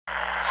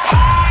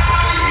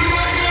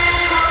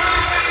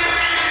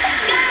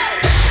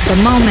The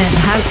moment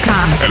has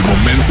come. El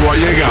momento ha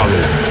llegado.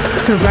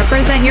 To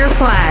represent your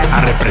flag.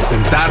 A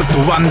representar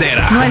tu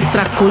bandera.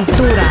 Nuestra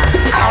cultura.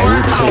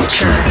 Our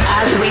culture.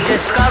 As we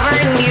discover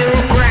new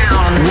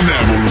ground. Una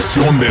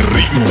evolución de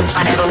ritmos.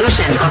 An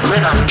evolution of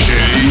rhythm.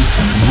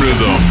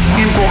 J-Rhythm.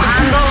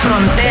 Empujando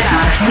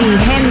fronteras. Mi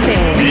gente.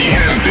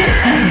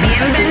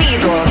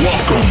 Bienvenidos.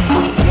 Welcome.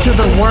 To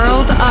the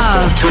world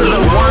of. To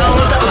the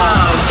world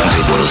of.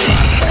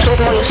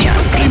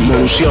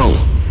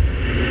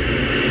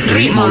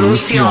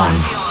 Ritmolución.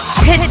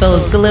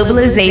 Pitbull's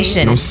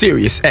Globalization. On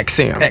Sirius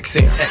XM.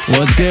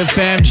 What's good,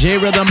 fam?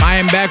 J-Rhythm. I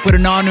am back with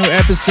an all-new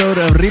episode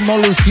of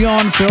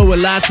Ritmolución, filled with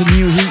lots of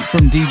new heat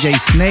from DJ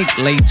Snake,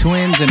 Late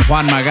Twins, and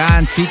Juan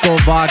Magán, Zico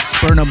Vox,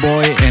 Burna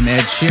Boy, and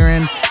Ed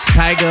Sheeran,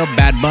 Tyga,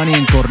 Bad Bunny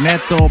and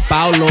Cornetto,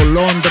 Paulo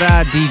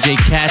Londra, DJ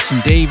Catch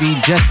and Davey,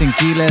 Justin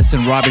Quiles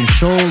and Robin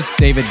Schulz,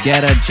 David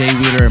Guetta, Jay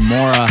Wheeler and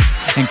Mora.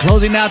 And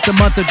closing out the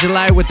month of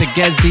July with the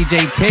guest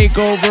DJ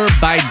Takeover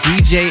by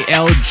DJ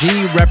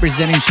LG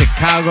representing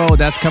Chicago.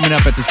 That's coming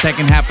up at the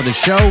second half of the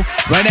show.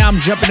 Right now I'm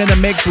jumping in the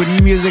mix with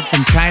new music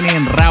from Tiny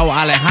and Raúl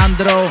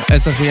Alejandro.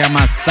 Esta se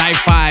llama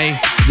Sci-Fi.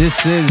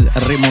 This is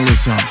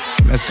Ritmolución.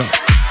 Let's go.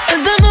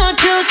 Esta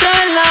noche otra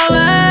vez la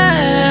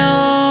veo.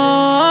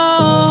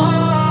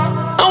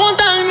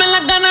 Aguantarme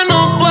las ganas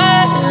no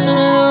puedo.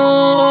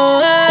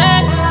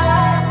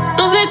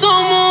 No sé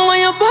cómo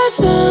vaya a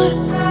pasar,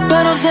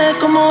 pero sé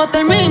cómo va a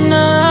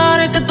terminar.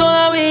 Es que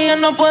todavía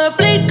no puedo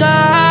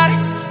explicar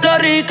lo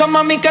rica,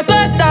 mami, que tú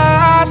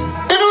estás.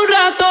 En un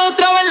rato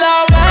otra vez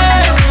la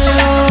veo.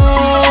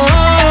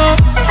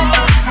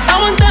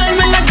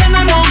 Aguantarme las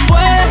ganas no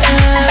puedo.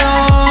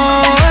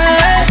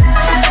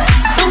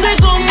 No sé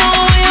cómo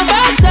voy a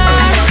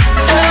pasar,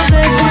 pero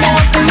sé cómo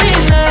va a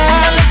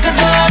terminar. Lo que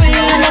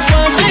todavía no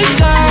puedo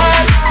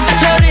explicar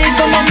lo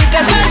rico, mami,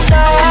 que tú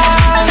estás.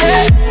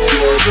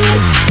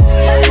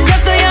 Ya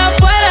estoy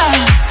afuera,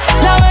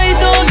 la veo y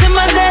todo se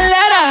me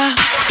acelera.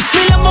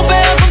 Mi lambo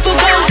pega con tu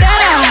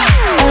cartera.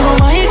 Algo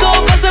mágico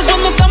pasa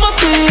cuando estamos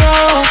tú y yo.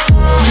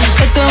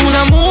 Esto es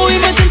una movie,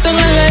 me siento en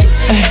LA.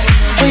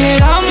 Hoy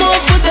llegamos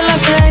después de las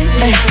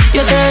 6.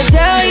 Yo te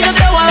deseo y no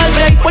te voy a dar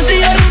break. Por ti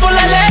yo rompo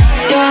la ley.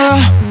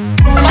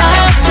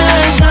 Más que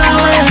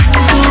sabes,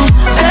 tú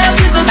te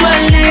pienso todo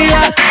el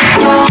día.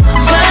 Yo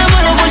me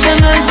muero por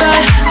tenerte,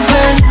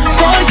 ven,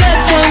 porque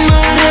te me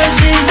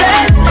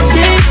resistes.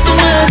 Si tú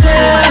me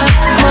deseas,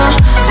 más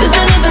se te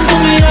nota en tu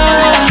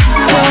mirada.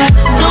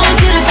 No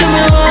quieres que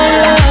me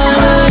vaya,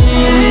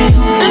 baby.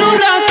 En un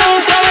rato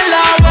otra vez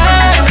la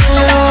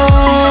veo.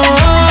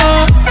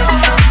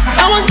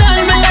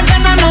 Aguantarme las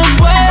ganas no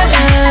puedo.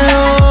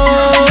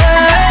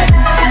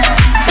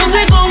 No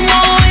sé cómo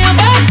voy a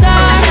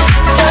pasar,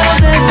 pero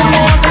sé cómo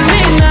va a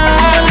terminar.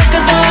 Lo que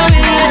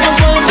todavía no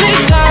puedo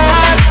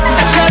explicar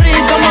lo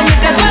rico, mami,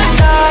 que tú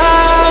estás.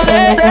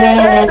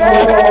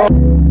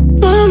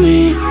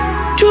 Mami,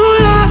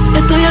 chula,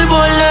 estoy al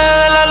borde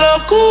de la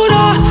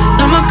locura.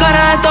 La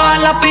máscara de toda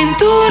la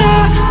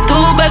pintura.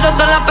 Tus besos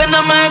toda la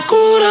pena me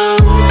curan.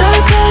 Te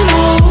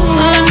tengo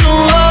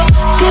desnudo.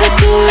 Quieres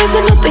tu beso,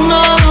 no tengo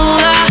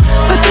duda.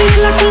 Estoy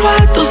en la curva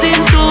de tu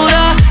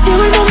cintura.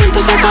 Llegó el momento,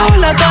 se acabó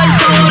la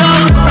tortura.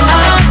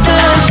 ¿Qué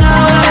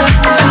sabes?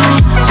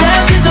 Te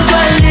pienso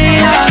todo el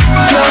día.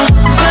 Yo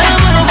me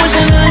muero por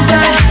tenerte,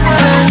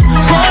 ven,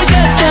 porque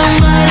te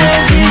me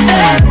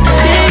resistes.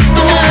 Si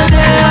tú me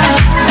deseas,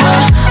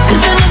 se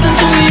te nota en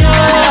tu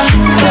mirada.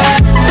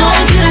 No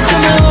quieres que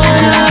me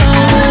vaya,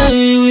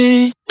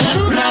 baby. En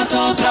un rato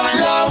otra vez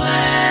la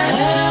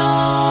veo.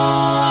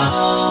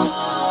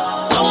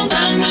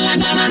 Aguantarme la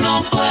gana no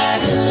puedo.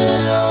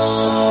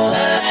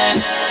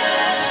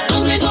 No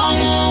sé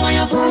cómo voy a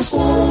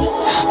pasar,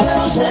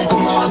 pero sé cómo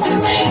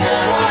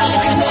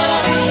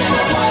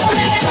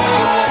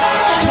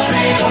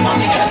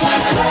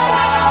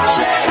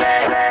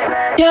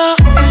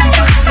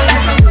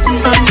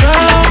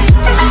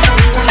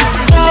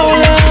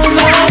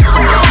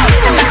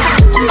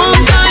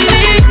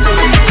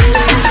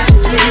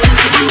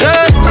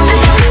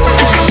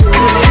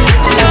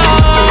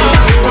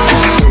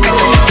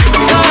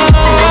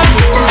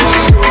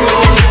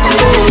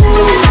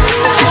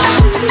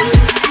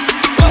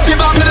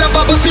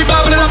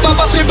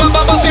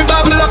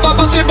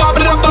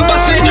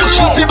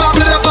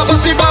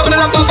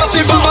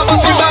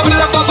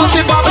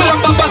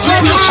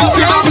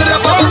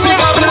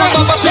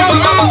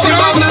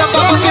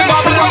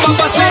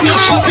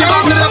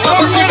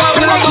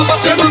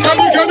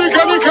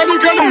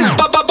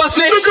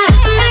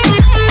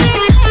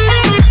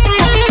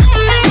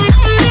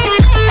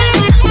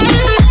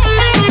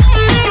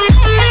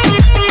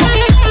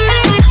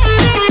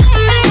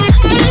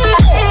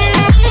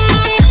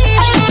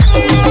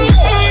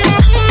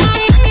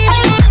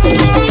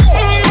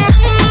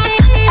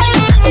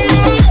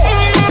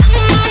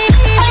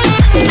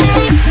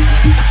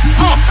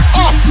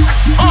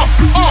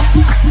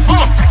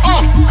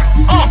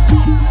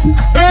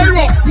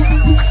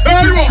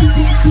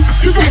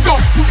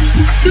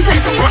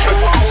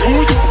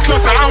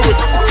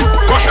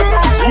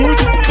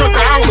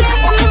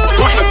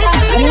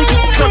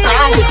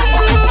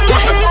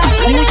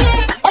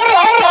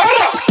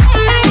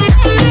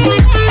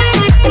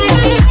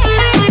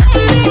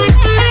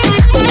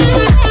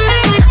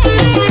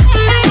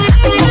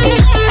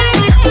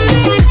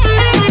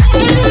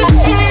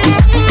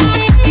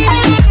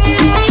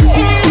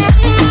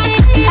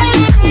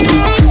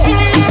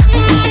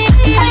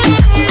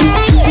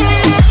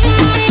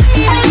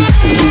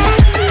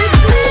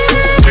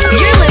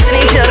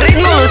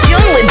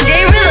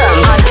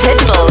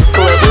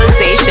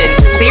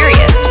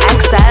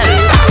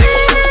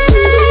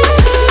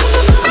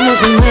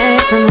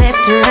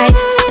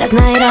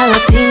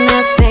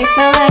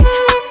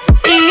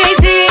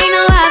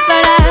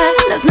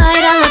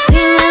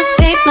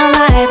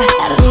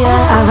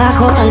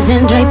abajo, al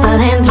centro y pa'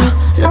 dentro.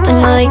 Lo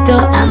tengo adicto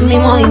a mi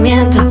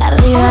movimiento.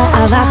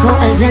 Arriba, abajo,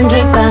 al centro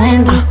y pa'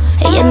 dentro.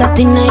 Ella es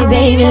latina y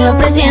baby lo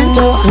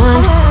presiento. 1,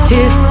 2,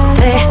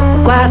 3,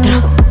 4.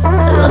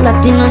 Los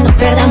latinos no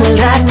perdamos el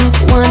rato.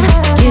 1, 2,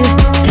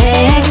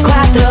 3,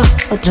 4.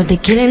 Otro te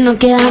quiere, no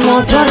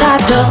quedamos otro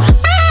rato.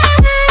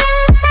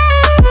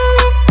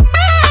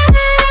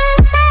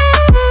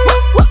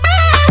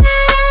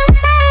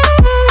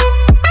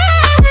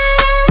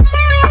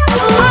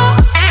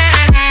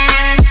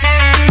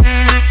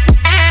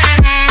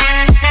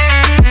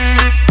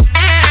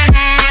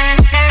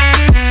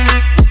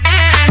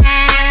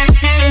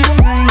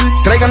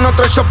 Traigan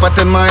otro shot pa'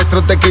 este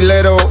maestro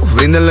tequilero.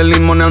 Bríndenle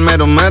limón al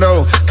mero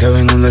mero. Que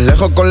vengan de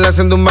lejos con la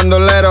acento un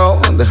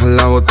bandolero. Dejan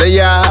la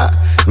botella,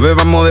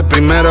 bebamos de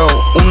primero.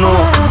 1,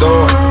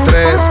 2,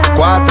 3,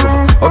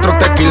 4. Otro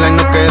tequila y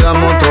nos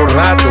quedamos otro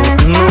rato.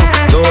 1,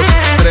 2,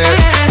 3,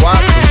 4.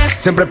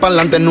 Siempre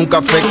pa'lante,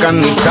 nunca feca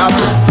ni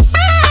sapo.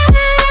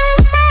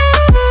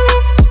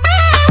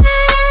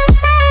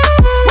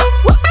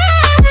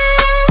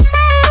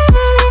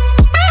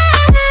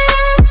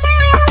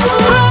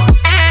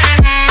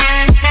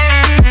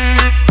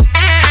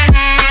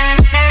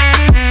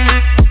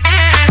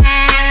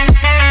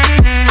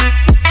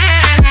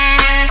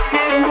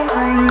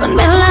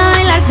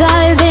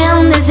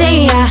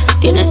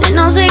 Tienes el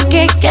no sé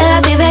qué que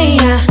las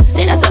idea.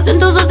 Será su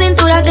acento, su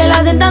cintura que la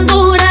hacen tan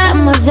dura.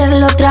 Vamos a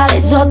hacerlo otra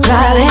vez,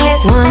 otra vez.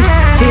 1, 2,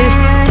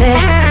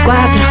 3,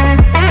 4.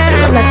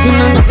 Los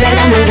latinos no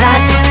perdamos el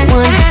rato.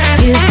 1, 2,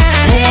 3,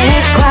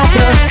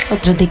 4.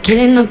 Otro te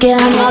quiere, no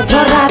quedamos otro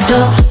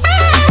rato.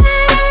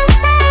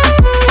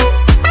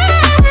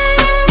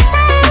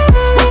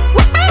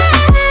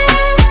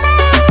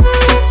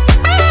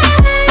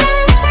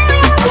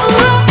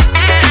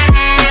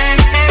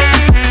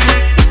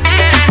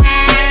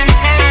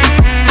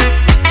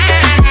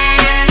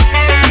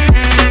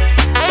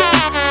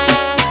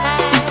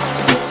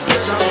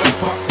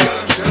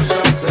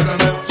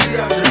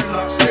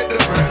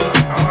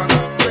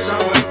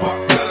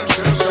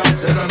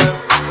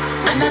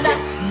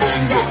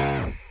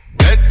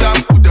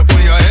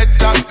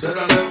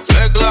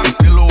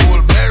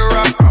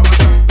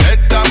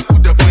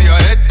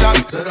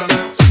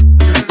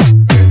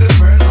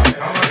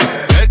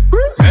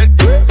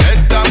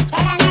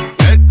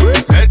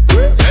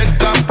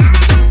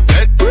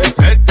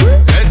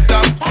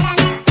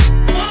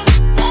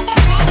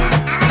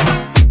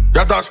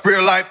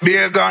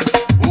 Vegan,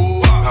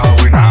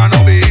 we nah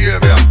no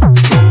behavior.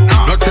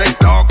 No take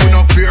talk, we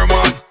no fear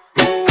man.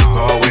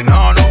 We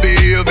nah no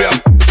behavior.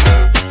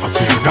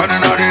 Down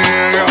in the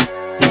area,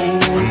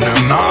 and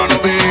them nah no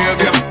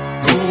behavior.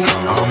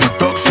 I'm a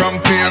dog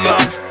champagne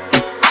lad.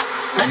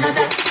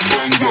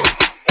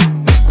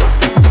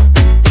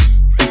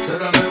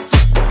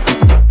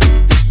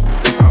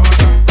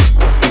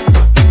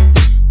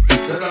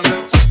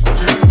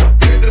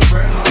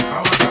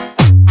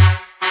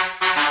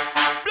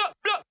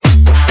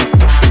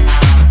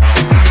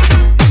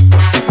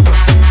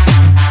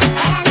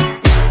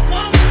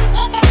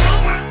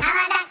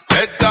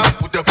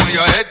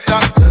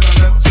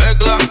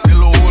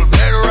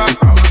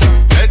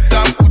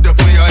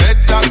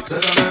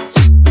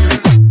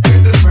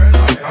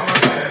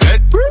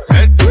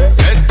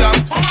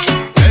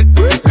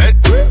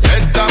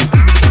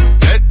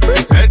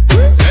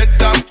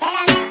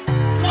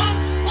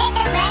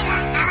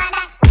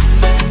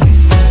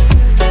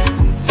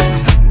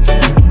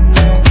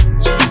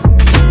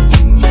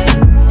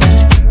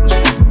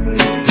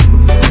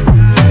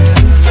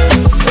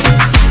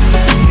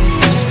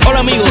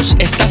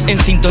 Estás en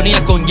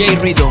sintonía con J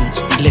Rhythm.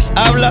 Les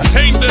habla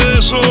Gente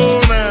de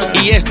Zona.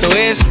 Y esto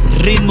es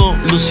Ritmo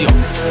Lución.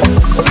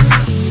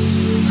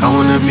 I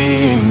wanna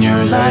be in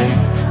your life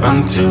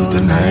until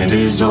the night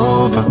is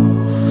over.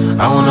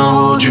 I wanna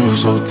hold you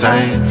so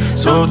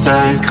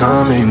tight,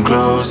 coming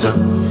closer.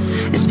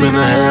 It's been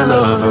a hell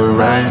of a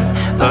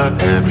ride,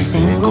 but every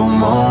single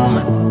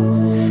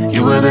moment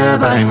you were there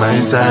by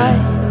my side.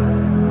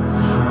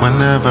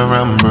 Whenever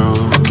I'm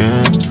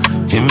broken,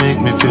 you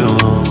make me feel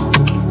whole.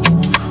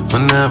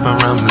 Whenever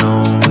I'm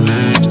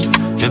lonely,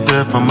 you're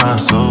there for my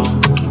soul.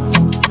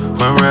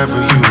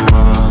 Wherever you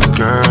are,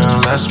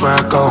 girl, that's where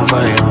I call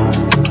my own.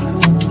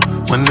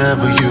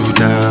 Whenever you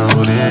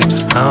doubt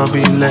it, I'll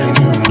be letting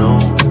you know.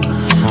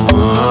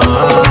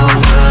 Oh,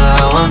 girl,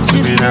 I want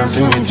to be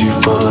dancing with you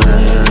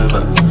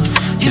forever.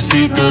 You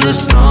see through the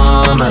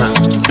storm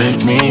and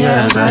take me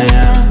as I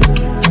am.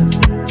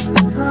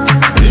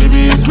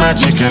 Baby, it's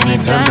magic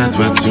anytime that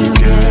we're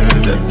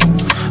together.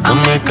 I'll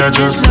make I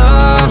just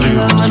love you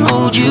and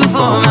hold you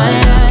for my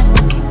hand.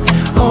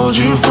 Hold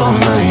you for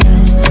my hand,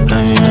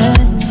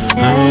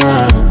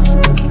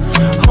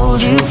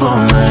 hold you for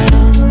my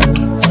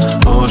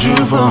hand. Hold you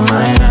for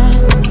my hand.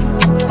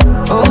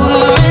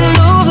 Over and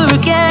over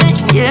again,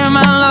 yeah,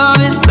 my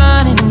love is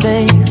burning,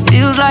 babe.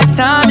 Feels like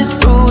time is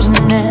frozen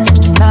and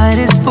the night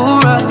is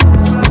for us.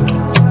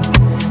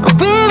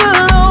 We're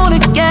alone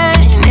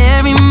again,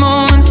 every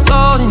moment's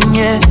golden,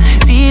 yeah.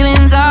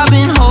 Feelings I've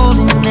been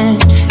holding in,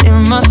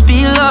 it must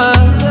be love.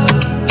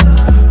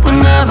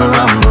 whenever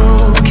I'm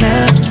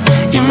broken,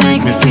 you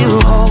make me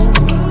feel whole.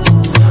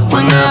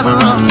 Whenever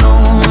I'm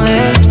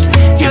lonely,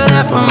 you're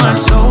there for my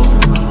soul.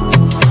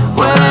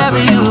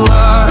 Wherever you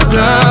are,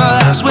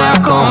 girl, that's where I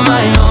call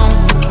my own.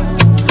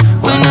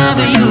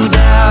 Whenever you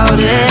doubt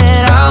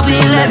it, I'll be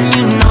letting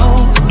you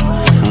know.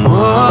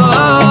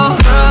 Oh,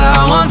 girl,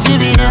 I want to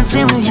be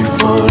dancing with you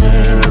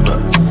forever.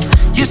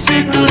 You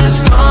see through the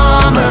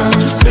storm and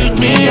take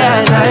me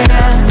as I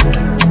am.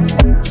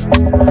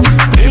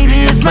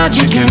 Baby, it's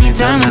magic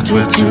anytime that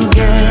we're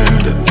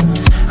together.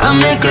 I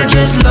make her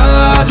just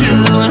love you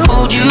and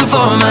hold you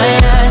for my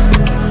hand.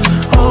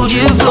 Hold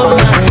you for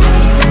my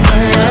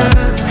hand.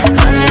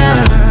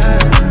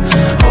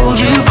 Hold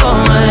you for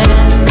my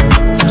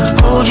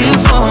hand. Hold you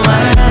for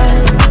my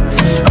hand.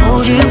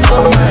 Hold you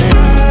for my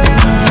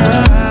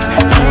hand.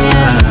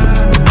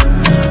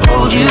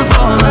 Hold you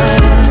for my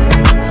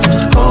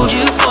hand. Hold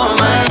you for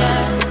my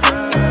hand.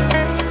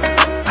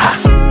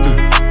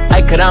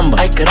 Ay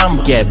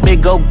caramba, yeah,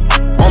 big O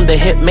on the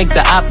hip, make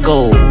the op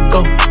go.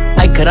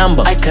 Ay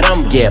caramba,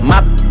 yeah,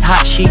 my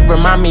hot sheet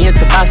remind me of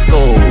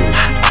Tabasco.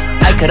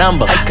 Ay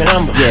caramba,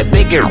 yeah,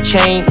 bigger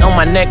chain on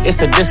my neck,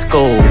 it's a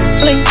disco.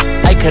 Bling.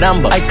 Ay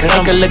caramba,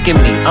 take a look at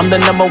me, I'm the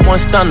 #1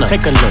 stunner.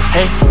 Take a look,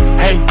 hey.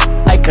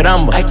 Ay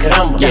caramba,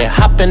 yeah,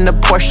 hop in the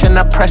Porsche and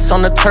I press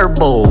on the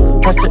turbo.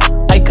 Press it,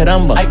 ay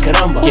caramba,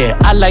 yeah,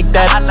 I like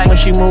that when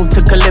she move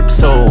to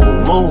Calypso.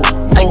 Move,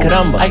 ay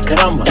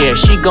caramba, yeah,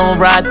 she gon'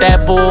 ride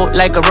that bull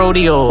like a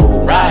rodeo.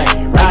 Ay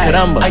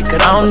caramba, I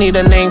don't need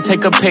a name,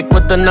 take a pic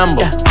with the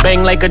number.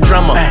 Bang like a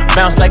drummer,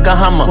 bounce like a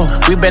Hummer.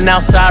 We been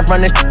outside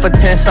running for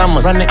 10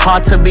 summers.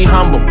 Hard to be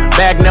humble,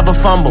 bag never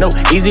fumble.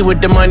 Easy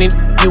with the money,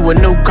 you a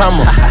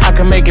newcomer. I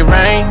can make it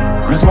rain,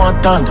 just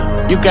want thunder.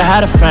 You can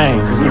have the fame,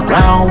 cause I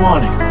don't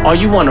want it. Or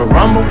you wanna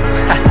rumble?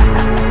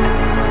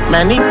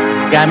 Man, he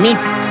got me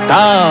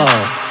dog.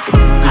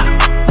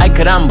 Ay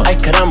caramba,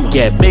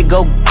 yeah, big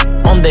O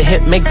on the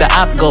hip, make the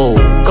op go.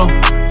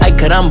 Ay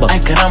caramba,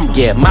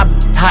 yeah, my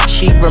hot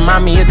sheet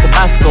remind me of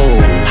Tabasco.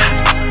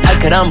 Ay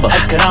caramba,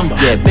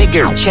 yeah,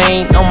 bigger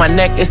chain on my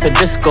neck, it's a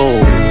disco.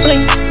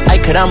 Bling. Ay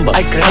caramba,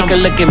 take a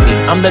look at me,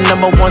 I'm the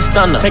 #1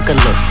 stunner. Take a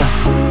look.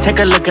 Take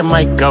a look at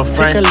my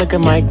girlfriend. Take a look at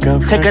my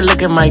girlfriend. Take a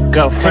look at my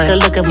girlfriend. Take a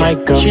look at my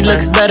girlfriend. She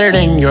looks better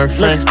than your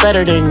friend. Looks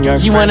better than your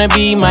friend. You wanna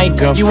be my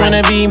girlfriend? You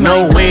wanna be my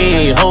No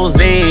way,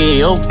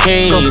 Jose,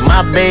 okay.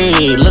 My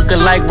babe, looking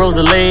like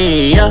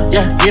Rosalie.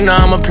 Yeah, you know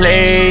I'm a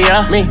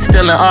player. Me,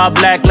 still in all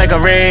black like a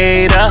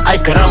Raider. Ay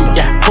caramba,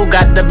 yeah. Who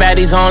got the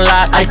baddies on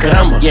lock? Ay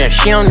caramba, yeah.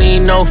 She don't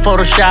need no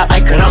Photoshop.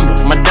 Ay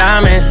caramba, my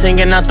diamond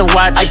singing out the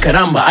watch. Ay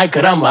caramba, ay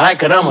caramba, ay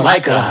caramba, ay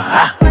caramba.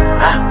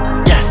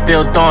 Yeah,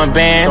 still throwing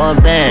bands.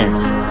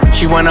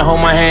 She wanna hold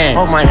my hand.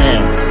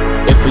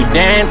 If we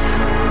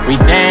dance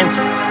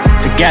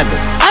together.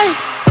 Ay,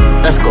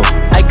 let's go.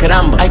 Ay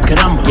caramba,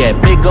 yeah,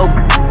 big O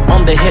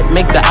on the hip,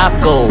 make the op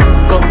go.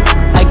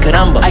 Ay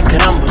caramba,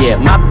 yeah,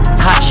 my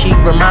hot sheet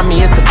remind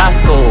me of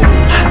Tabasco.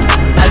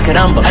 Ay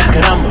caramba,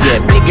 yeah,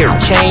 bigger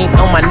chain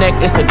on my neck,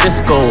 it's a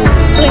disco.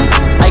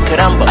 Ay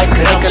caramba,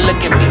 take a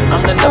look at me,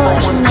 I'm the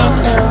 #1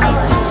 stunner.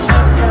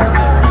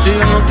 Si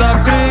yo no te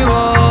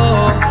escribo,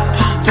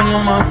 tú no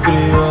me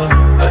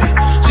escribes.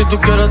 Si tú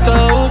quieres te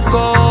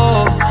busco,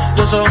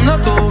 yo sé dónde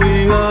tú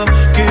vives.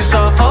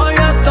 Quizás hoy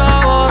está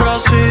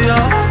borracía,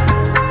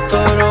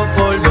 pero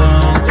por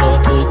dentro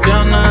tú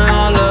tienes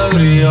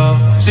alegría.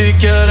 Si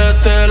quieres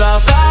te la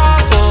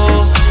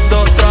saco,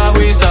 2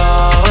 tragos y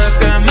sabes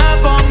que me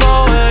pongo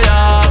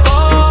bellaco.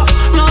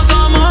 No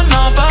somos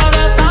nada, pero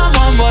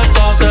estamos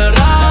envueltos hace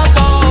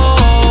rato.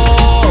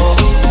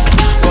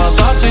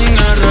 WhatsApp sin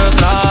el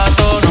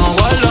retrato, no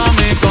guarda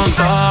mi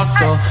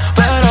contacto,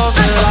 pero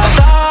se la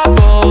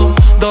saco.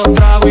 2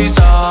 tragos y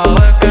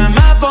sabes que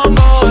me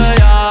pongo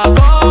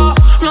bellaco.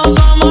 No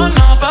somos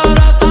nada,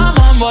 pero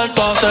estamos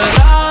envueltos hace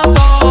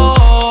rato.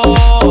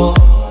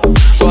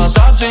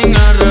 WhatsApp sin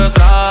el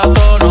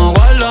retrato, no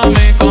guarda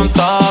mi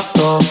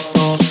contacto.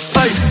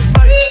 Hey.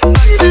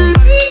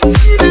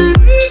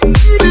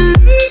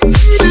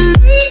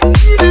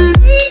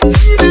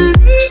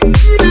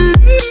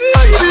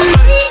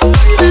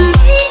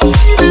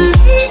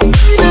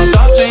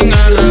 WhatsApp sin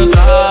el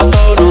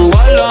retrato, no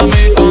guarda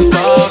mi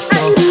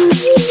contacto.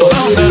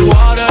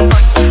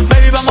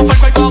 Baby, vamos pa'l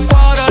cuarto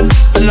quarter.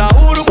 En la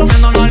Uru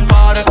comiéndonos al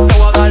pare. Te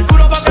voy a dar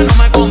duro pa' que no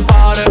me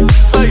compare.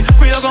 Ey,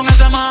 cuido con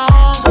ese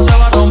mahón, que se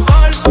va a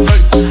romper.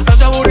 Ey,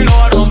 ese booty lo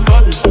va a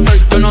romper. Ey,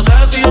 yo no sé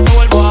si yo te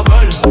vuelvo a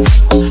ver.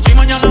 Si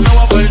mañana me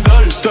voy a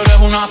perder. Tú eres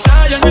una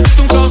estrella y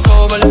necesito un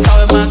crossover.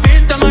 Sabes, me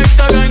diste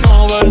game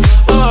over.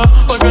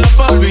 Porque no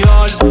puedo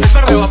olvidar el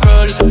perreo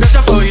aquel que se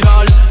fue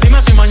viral. Dime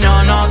si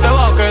mañana te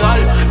va a quedar.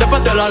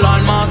 Después de la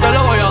alarma te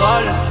lo voy a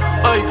dar.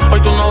 Ey, hoy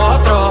tú no vas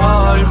a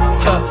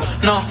trabajar.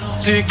 No,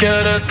 si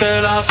quieres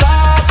te la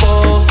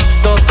saco.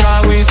 2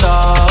 tragos y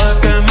sabes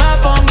que me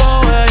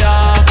pongo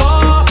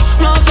bellaco.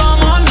 No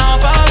somos nada,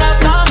 pero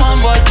estamos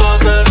envueltos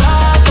hace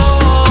rato.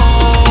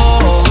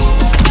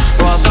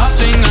 WhatsApp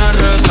sin el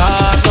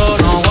retrato,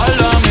 no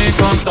guarda mi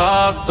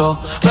contacto,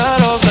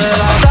 pero se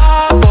la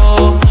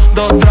saco.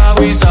 2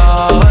 tragos y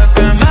sabes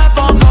que me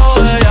pongo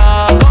bellaco.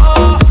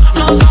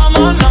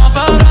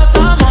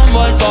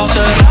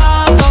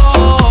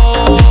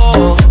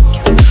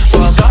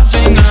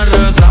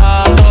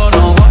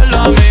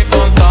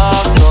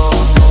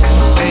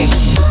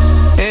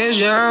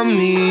 la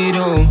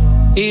miro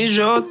y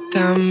yo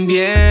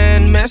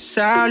también me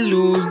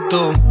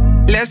saludo,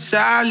 le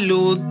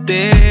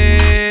saludé.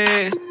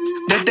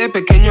 Desde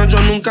pequeño yo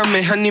nunca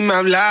me animé a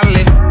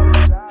hablarle,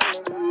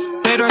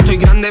 pero estoy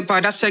grande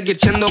para seguir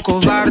siendo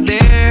cobarde.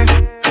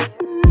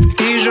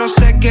 Y yo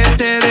sé que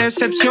te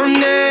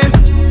decepcioné,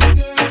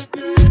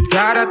 y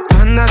ahora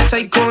andas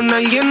ahí con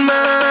alguien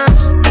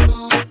más.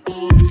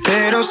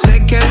 Pero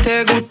sé que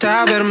te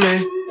gusta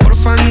verme,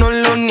 porfa no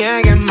lo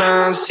niegues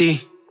más,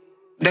 sí,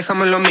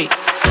 déjamelo a mí.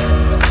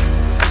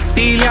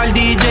 Dile al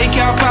DJ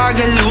que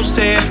apague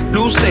luces,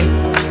 luces.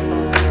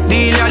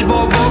 Dile al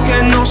bobo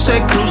que no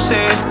se cruce,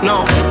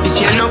 no. Y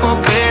si él no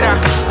coopera,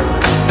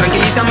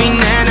 tranquilita mi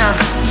nena,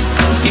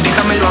 y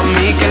déjamelo a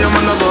mí que lo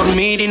mando a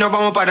dormir y nos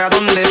vamos para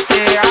donde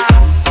sea.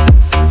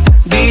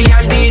 Dile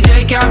al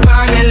DJ que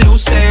apague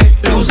luces,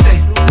 luces.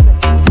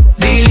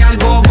 Dile al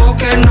bobo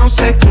que no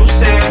se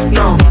cruce,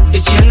 no. Y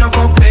si él no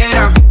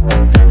coopera,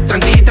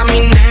 tranquilita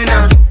mi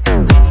nena,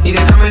 y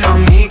déjamelo a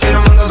mí que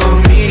lo mando a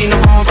dormir y nos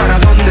vamos para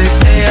donde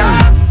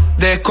sea.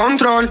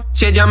 Descontrol,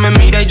 si ella me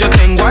mira y yo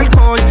tengo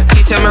alcohol,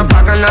 si se me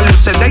apagan las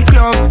luces del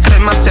club, se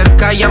me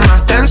acerca y llama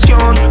más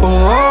tensión.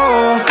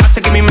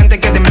 Hace que mi mente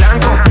quede en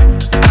blanco,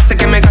 hace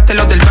que me gaste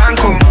los del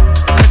banco.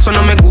 Eso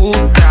no me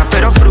gusta,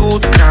 pero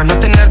frustra no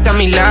tenerte a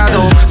mi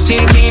lado.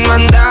 Sin ti no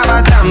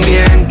andaba tan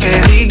bien,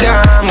 que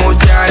digamos,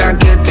 y ahora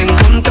que te he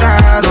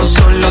encontrado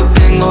solo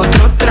tengo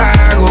otro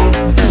trago.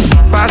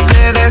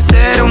 Pasé de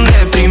ser un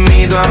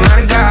deprimido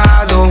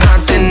amargado a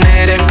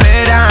tener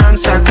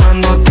esperanza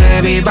cuando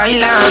te vi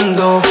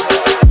bailando.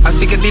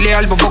 Así que dile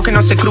al bobo que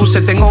no se cruce.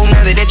 Tengo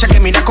una derecha que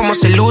mira cómo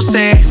se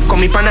luce. Con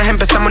mis panas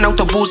empezamos en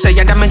autobuses y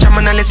ahora me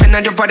llaman al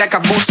escenario para que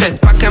abuse.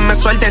 Pa' que me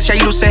sueltes, si hay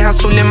luces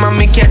azules,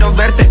 mami, quiero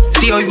verte.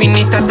 Si hoy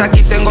viniste hasta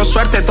aquí, tengo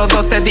suerte.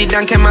 Todos te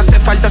dirán que me hace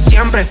falta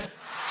siempre,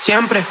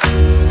 siempre,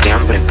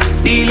 siempre.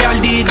 Dile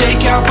al DJ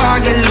que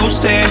apague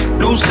luces,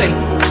 luces.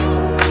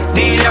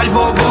 Dile al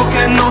bobo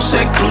que no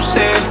se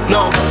cruce,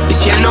 no. Y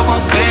si él no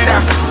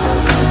coopera,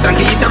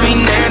 tranquilita mi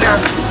nena,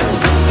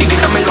 y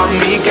déjamelo a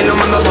mí que lo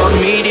mando a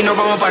dormir y nos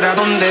vamos para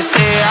donde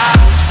sea.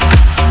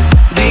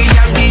 Dile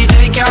al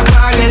DJ que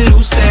apague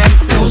luces,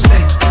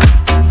 luces.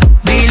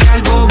 Dile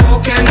al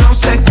bobo que no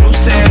se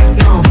cruce,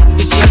 no.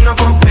 Y si él no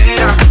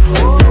coopera,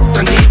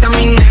 tranquilita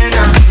mi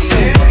nena,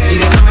 y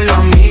déjamelo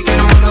a mí que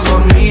lo mando a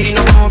dormir y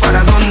nos vamos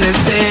para donde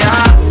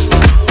sea.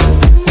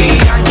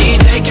 Dile al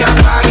DJ que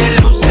apague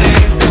luces,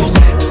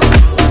 luces.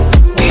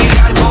 Dile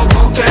al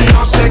bobo que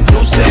no se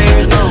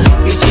cruce, no.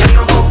 Y si él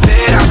no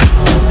coopera,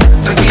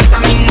 tranquilita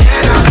mi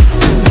nena,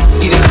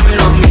 y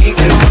déjamelo a mí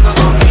que lo mando a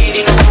dormir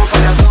y nos vamos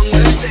para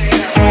donde sea.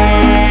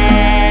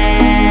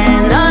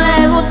 No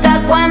le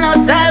gusta cuando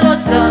salgo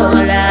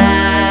sola.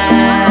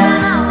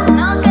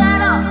 No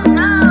quiero,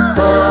 no.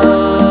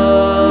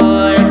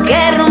 Porque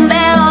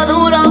rumbeo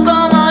duro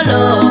como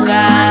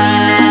loca.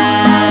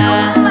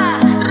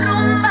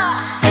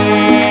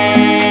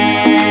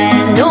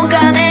 Nunca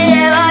me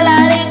lleva a la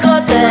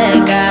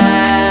discoteca.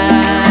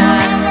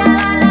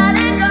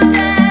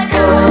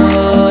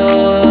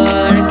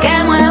 Porque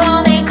muevo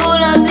mi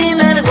culo sin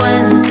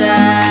vergüenza.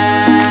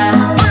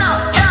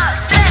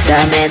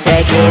 Dame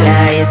tequila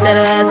y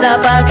cerveza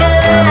pa' que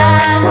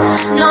vea.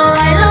 No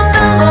bailo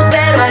tango,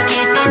 pero aquí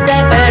sí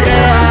se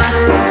perrea.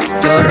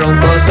 Yo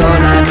rompo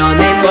sola, no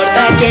me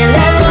importa quién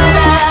le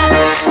duela.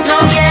 No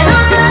quiero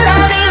mala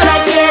vibra,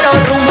 quiero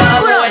rumba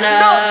buena. 1,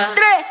 2,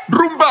 3,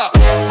 rumba.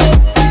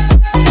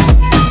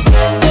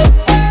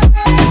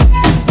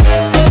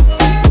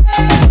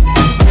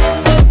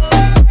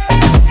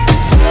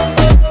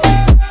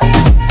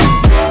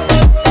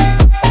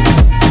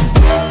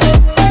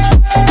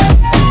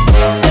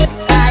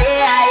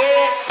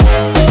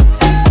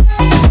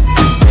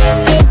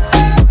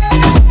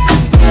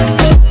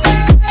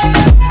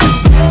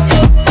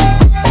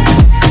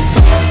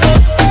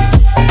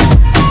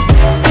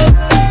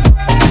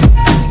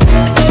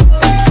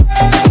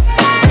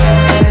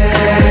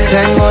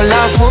 Tengo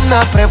la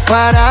funda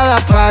preparada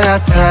para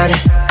gastar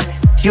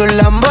y un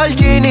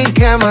Lamborghini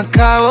que me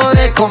acabo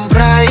de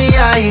comprar.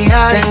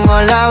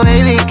 Tengo la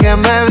baby que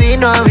me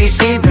vino a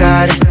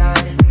visitar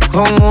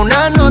con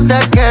una nota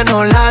que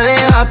no la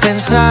deja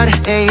pensar.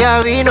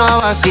 Ella vino a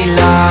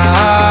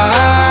vacilar,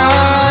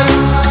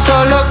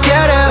 solo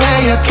quiere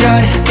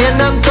bellaquear,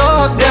 tiene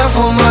antojos de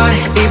fumar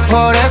y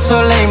por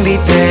eso la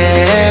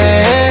invité.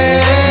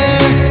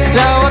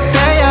 La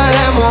botella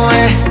de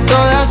Moët,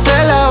 toda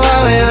se la va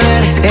a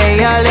beber.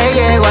 Ella le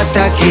llegó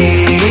hasta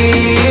aquí,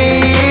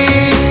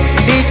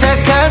 dice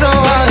que no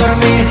va a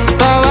dormir,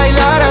 va a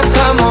bailar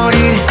hasta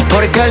morir,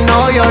 porque el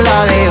novio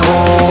la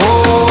dejó.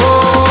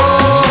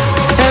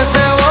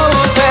 Ese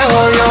bobo se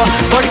jodió,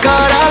 porque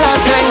ahora la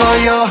tengo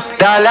yo.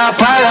 Dale,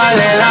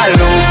 apágale la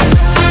luz.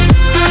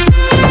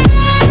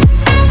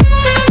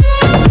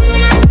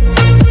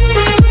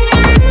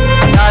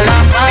 Dale,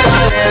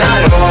 apágale la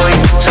luz. Hoy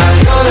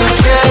salió de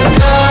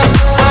fiesta,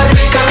 más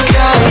rica que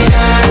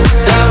ayer.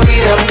 La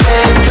vida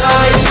presta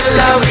y se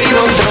la vive a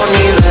otro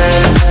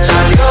nivel.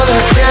 Salió de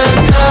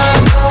fiesta,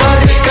 más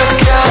rica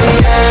que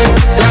ayer.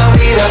 La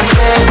vida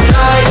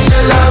presta y se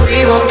la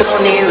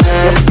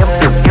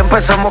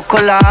empezamos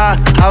con la A.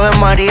 Ave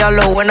María,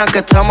 lo buena que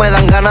estamos, me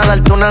dan ganas de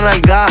darte una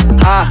nalga.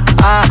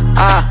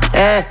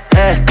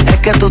 Es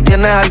que tú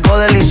tienes algo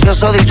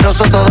delicioso,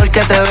 dichoso todo el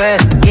que te ve.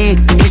 Y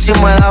si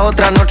me das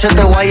otra noche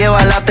te voy a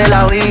llevar a Tel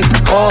Aviv.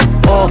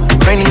 No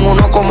hay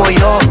ninguno como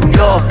yo,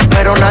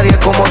 pero nadie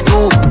como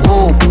tú.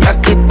 Y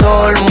aquí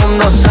todo el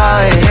mundo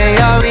sabe,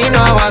 ella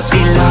vino a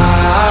vacilar.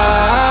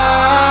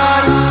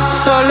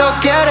 Solo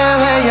quiere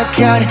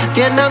bellaquear,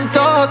 tiene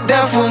antojos de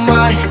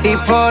fumar y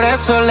por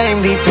eso le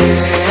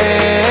invité.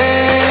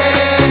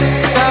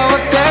 La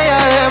botella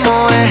de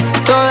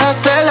Moët, toda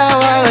se la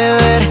va a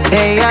beber.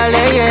 Ella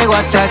le llegó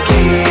hasta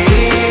aquí.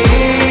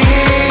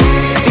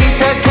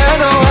 Dice que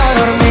no va a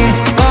dormir,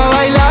 va a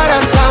bailar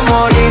hasta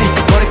morir,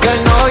 porque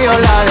el novio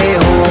la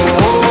dejó.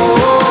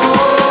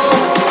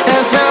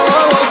 Ese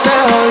bobo se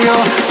jodió,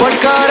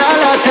 porque ahora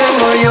la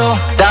tengo yo.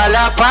 Dale,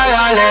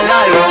 apágale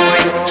la luz.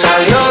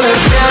 Salió de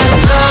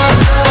fiesta,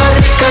 más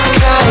rica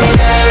que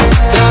ayer.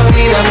 La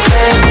vida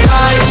enfrenta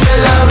y se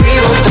la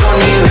vive otro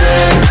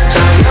nivel.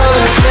 Salió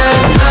de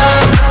fiesta,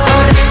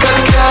 más rica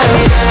que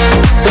ayer.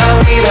 La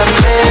vida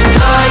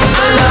enfrenta y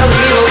se la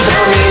vive otro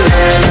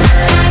nivel.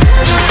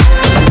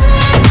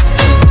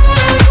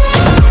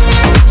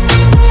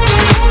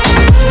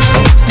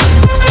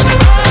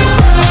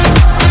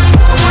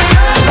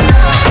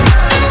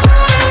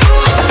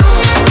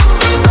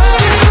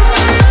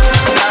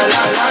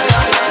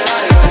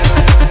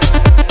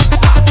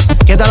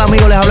 ¿Qué tal,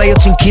 amigos? Les habla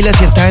Yotzin Quiles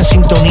y están en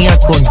sintonía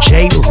con J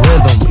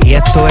Rhythm y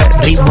esto es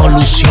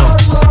Ritmolución.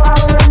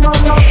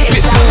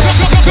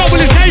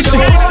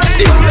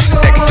 Sirius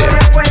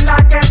XM.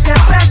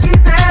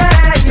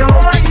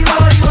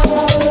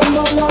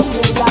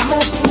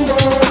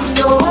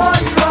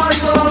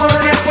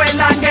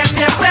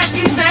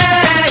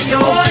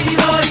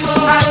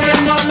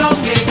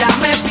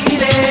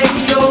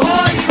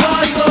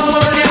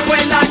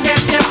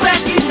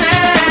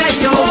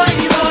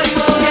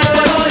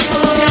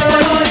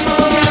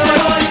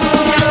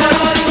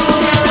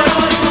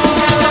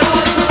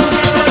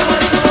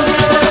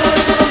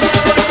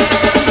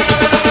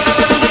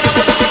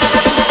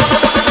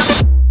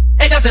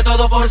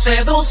 Por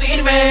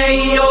seducirme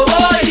y yo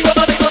voy.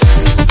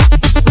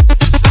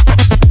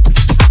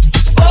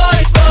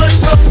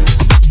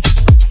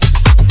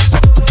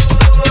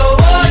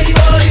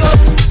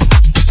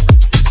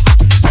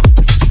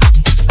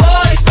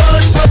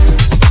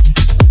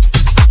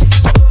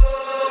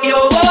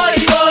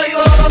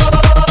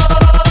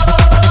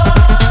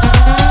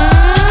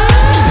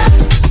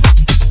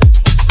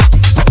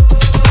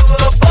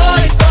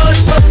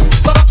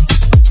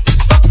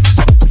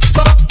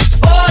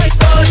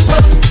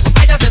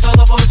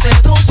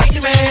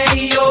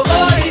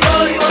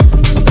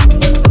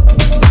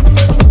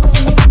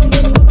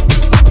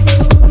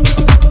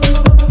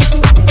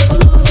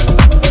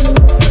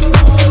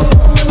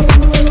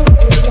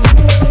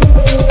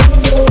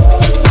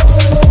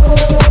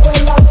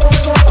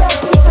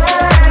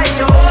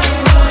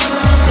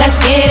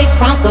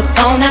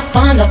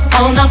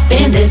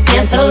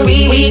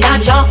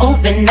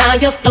 Now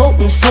you're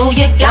floating, so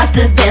you got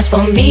to dance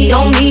for me.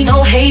 Don't need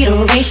no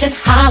hateration,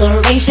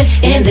 holleration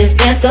in this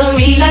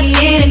dancery. Let's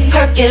get it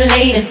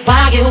percolated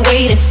while you're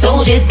waiting,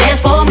 so just dance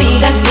for me.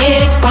 Let's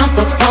get it crunk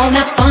up on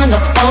that fun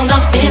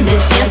up in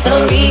this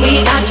dancery.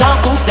 We got y'all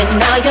open,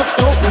 now you're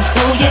floating,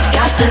 so you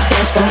got to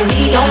dance for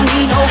me. Don't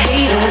need no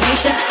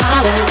hateration,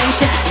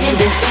 holleration in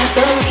this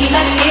dancery.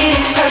 Let's get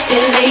it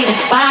percolated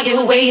while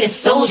you're waiting,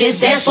 so just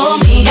dance for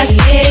me. Let's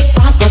get it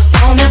crunk up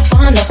on that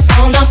fun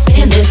up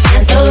in this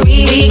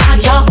dancery. We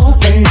got y'all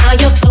open, now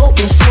you're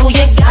floating, so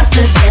you got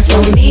to dance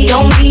for me.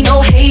 Don't need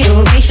no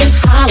hateration,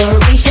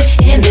 holleration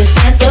in this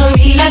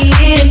dancery. Let's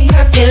get it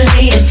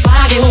percolated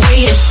while you're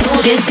waiting, so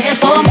just dance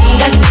for me.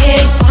 Let's get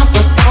it crunk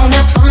up on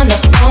that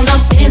fun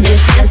up in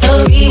this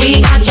dancery.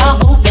 We got y'all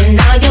open,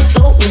 now you're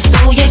floating,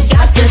 so you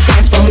got to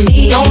dance for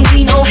me. Don't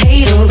need no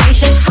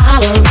hateration,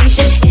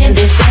 holleration in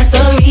this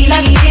dancery.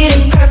 Let's get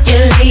it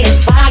percolated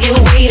while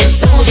you're waiting,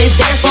 so just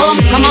dance for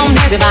me. Come on,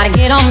 everybody,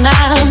 get on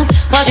down,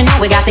 'cause you know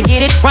we got to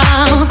get it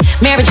wrong.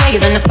 Mary J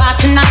is in the spot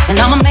tonight, and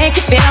I'ma make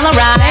you feel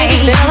alright.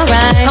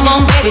 Come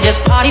on, baby,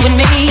 just party with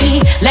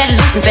me. Let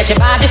loose and set your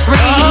body free.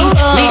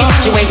 Leave your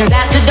situations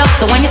at the door,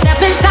 so when you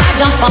step inside,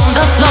 jump on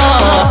the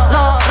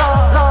floor.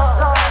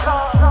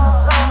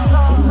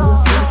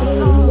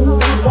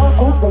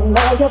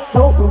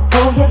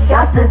 So you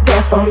got to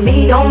dance for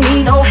me. Don't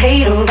need no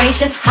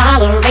hateration,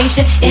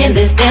 holleration in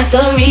this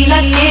dancery.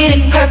 Let's get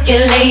it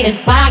percolated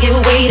while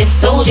you're waiting,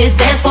 so just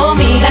dance for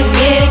me. Let's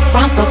get it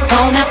crunk up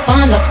on that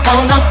fun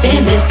up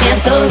in this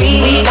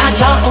dancery. We got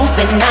y'all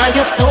open, now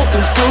you're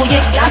floating, so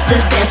you got to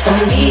dance for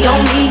me.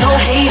 Don't need no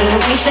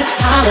hateration,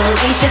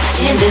 holleration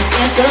in this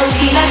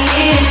dancery. Let's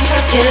get it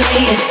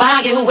percolated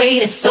while you're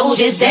waiting, so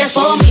just dance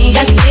for me.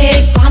 Let's get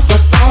it crunk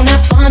up on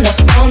that fun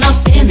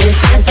up in this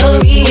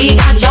dancery. We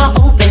got y'all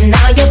open,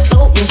 now you're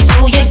floating,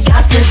 so you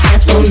got to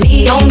dance for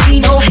me. Don't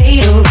need no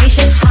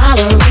hateration,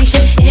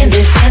 holleration in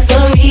this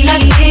dancery.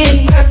 Let's get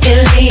it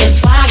percolated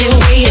while you're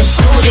waiting,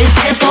 so just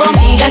dance for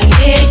me. Let's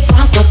get it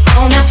crunk up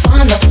on that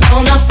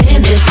fun up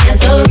in this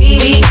dancery.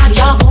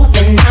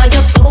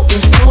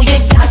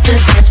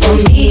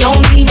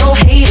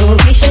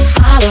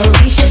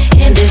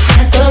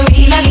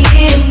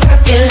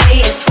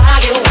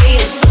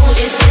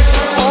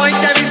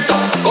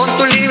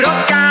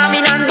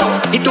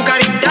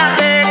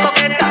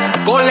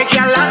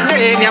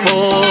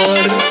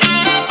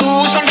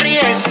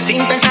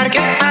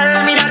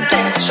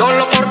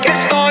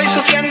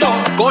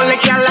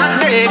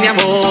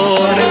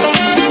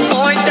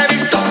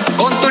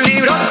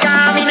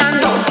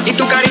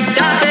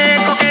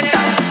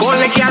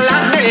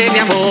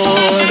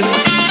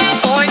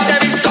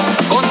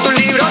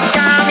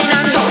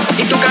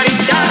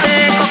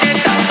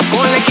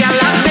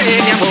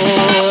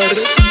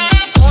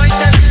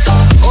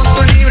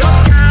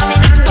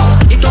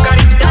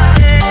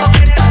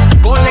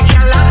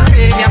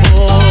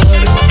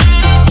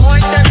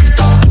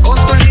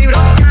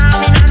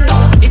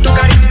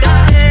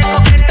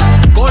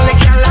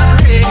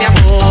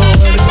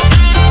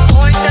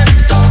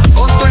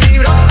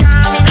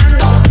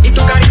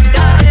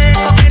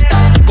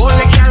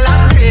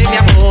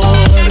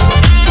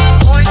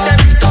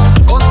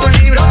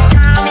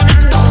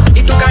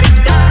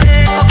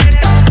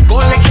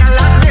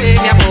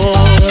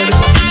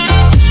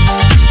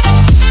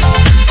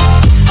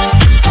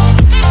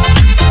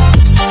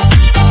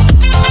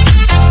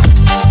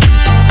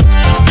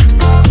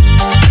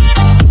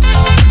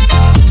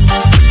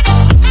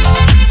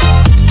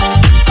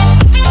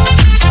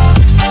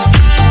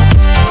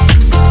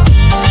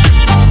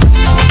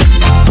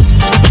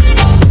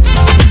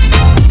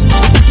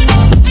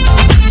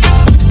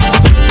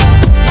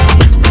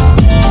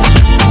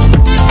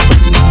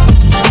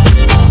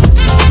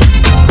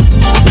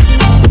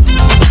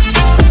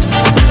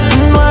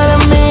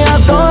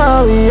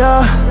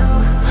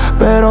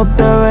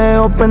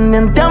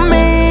 pendiente a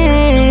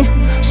mí,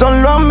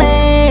 solo a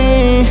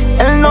mí.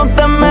 Él no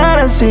te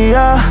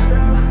merecía,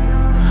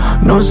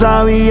 no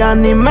sabía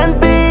ni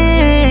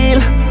mentir.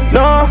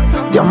 No,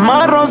 te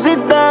amarro si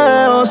te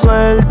veo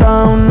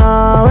suelta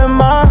una vez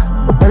más.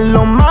 En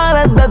los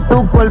mares de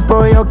tu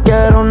cuerpo yo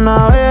quiero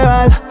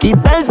navegar.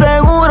 Quita el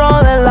seguro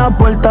de la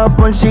puerta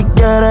por si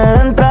quieres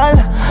entrar.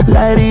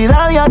 La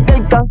herida de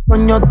aquel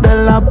calzón yo te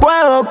la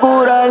puedo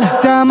curar.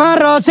 Te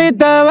amarro si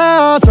te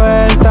veo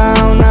suelta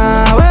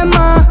una vez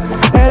más.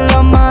 En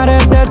los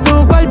mares de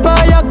tu cuerpo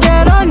yo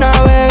quiero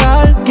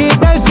navegar.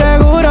 Quita el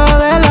seguro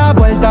de la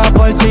puerta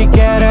por si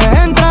quieres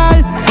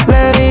entrar. La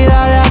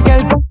herida de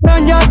aquel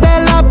calzón yo te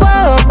la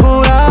puedo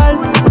curar.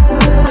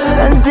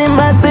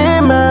 Encima de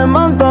ti me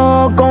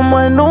monto como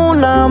en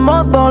una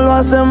moto. Lo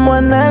hacemos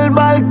en el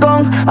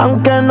balcón,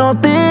 aunque no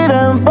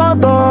tiren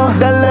fotos.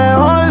 De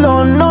lejos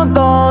lo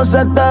noto,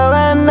 se te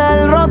ve en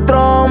el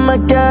rostro. Me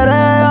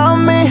quiere a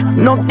mí,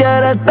 no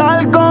quiere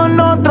estar con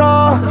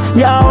otro.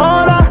 Y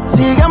ahora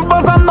siguen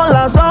pasando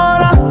las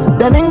horas,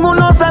 de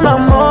ninguno se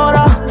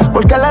enamora,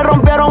 porque le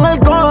rompieron el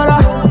cora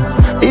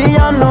y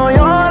ya no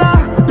llora.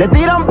 Le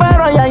tiran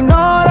pero ella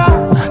ignora.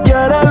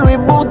 Quiere Louis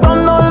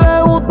Vuitton, no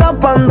le gusta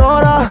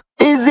Pandora.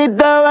 Y si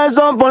te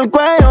beso por el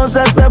cuello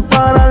se te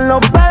paran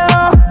los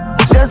pelos.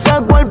 Si ese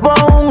cuerpo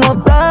es un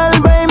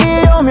hotel, baby,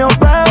 yo me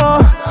hospego.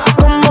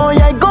 Como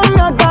Jay con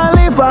Mia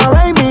Khalifa,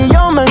 baby,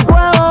 yo me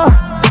encuevo.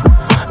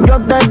 Yo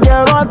te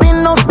quiero a ti,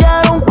 no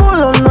quiero un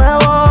culo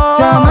nuevo.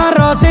 Te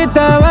amarro si te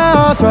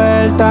veo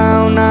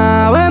suelta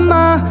una vez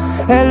más.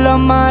 En los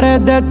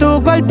mares de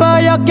tu cuerpo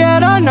yo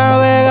quiero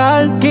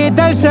navegar.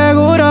 Quita el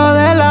seguro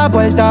de la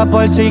puerta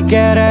por si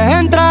quieres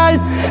entrar.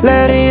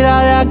 La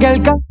herida de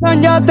aquel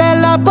calzón yo te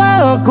la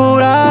puedo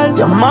curar.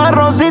 Te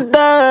amarro si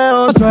te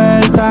veo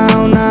suelta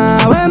una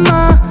vez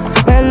más.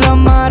 En los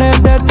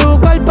mares de tu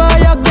cuerpo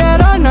yo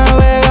quiero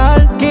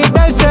navegar.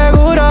 Quita el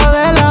seguro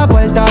de la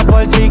puerta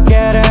por si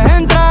quieres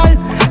entrar.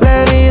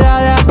 La herida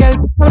de aquel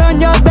calzón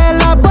yo te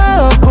la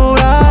puedo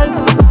curar.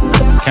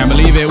 Can't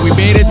believe it. We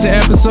made it to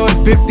episode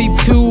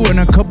 52 and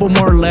a couple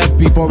more left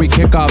before we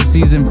kick off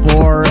season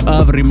 4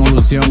 of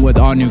Rimolucion with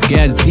all new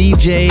guests,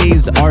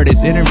 DJs,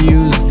 artist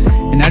interviews.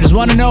 And I just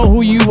want to know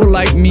who you would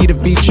like me to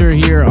feature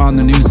here on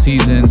the new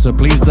season. So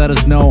please let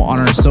us know on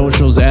our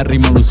socials at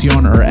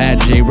Rimolucion or at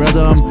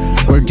JRhythm,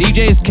 where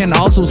DJs can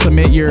also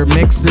submit your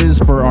mixes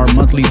for our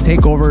monthly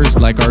takeovers,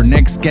 like our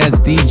next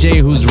guest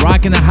DJ who's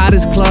rocking the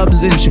hottest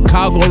clubs in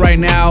Chicago right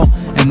now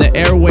and the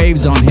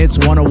airwaves on Hits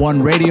 101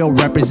 Radio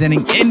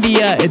representing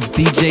India. It's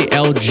DJ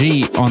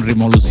LG on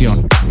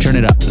Rimolucion. Turn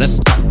it up. Let's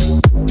go.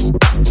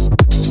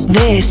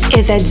 This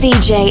is a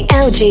DJ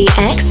LG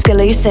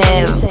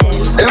exclusive.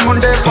 ਇਹ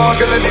ਮੁੰਡੇ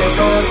ਪਾਗਲ ਨੇ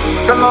ਸਾਰ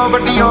ਗੱਲਾਂ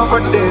ਵੱਡੀਆਂ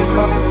ਵੱਡੇ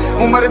ਨਾਲ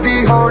ਉਮਰ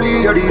ਦੀ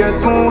ਹੌਲੀ ਅੜੀਏ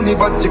ਤੂੰ ਨਹੀਂ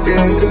ਬਚ ਕੇ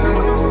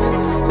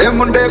ਰਹਿ ਇਹ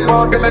ਮੁੰਡੇ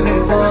ਪਾਗਲ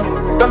ਨੇ ਸਾਰ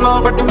ਗੱਲਾਂ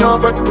ਵੱਡੀਆਂ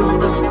ਵੱਡੇ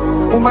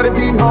ਨਾਲ ਉਮਰ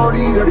ਦੀ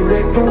ਹੌਲੀ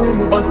ਅੜੀਏ ਤੂੰ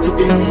ਨਹੀਂ ਬਚ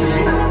ਕੇ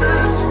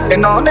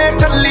ਇਹਨਾਂ ਨੇ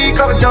ਚੱਲੀ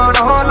ਕਰ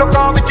ਜਾਣਾ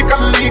ਲੋਕਾਂ ਵਿੱਚ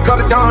ਕੱਲੀ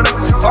ਕਰ ਜਾਣ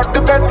ਸੱਟ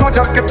ਤੇਥੋਂ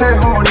ਜਾ ਕਿੱਥੇ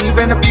ਹੋਣੀ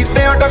ਬਿਨ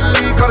ਪੀਤਿਆਂ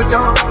ਡੱਲੀ ਕਰ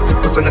ਜਾਣ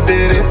ਹੁਸਨ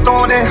ਤੇਰੇ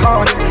ਤੋਂ ਨੇ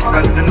ਹਾਰ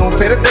ਕਰਨ ਨੂੰ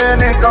ਫਿਰਦੇ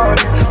ਨੇ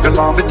ਕਾਰ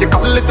ਗੱਲਾਂ ਵਿੱਚ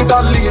ਕੱਲ ਤੂੰ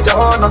ਡਾਲੀ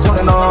ਜਾ ਨਾ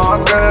ਸੁਣਨਾ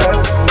ਕਰ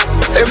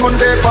ਇਹ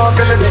ਮੁੰਡੇ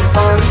ਪਾਗਲ ਨੇ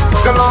ਸਾਰ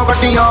ਗੱਲਾਂ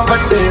ਵੱਡੀਆਂ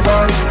ਵੱਡੇ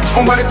ਨਾਲ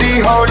ਉਮਰ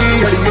ਦੀ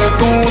ਹੌਲੀ ਅੜੀਏ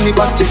ਤੂੰ ਨਹੀਂ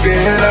ਬਚ ਕੇ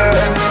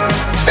ਰਹਿ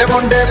ਇਹ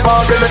ਮੁੰਡੇ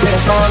ਪਾਗਲ ਨੇ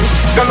ਸਾਰ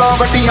ਗੱਲਾਂ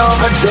ਵੱਡੀਆਂ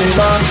ਵੱਡੇ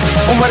ਨਾਲ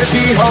ਉਮਰ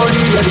ਦੀ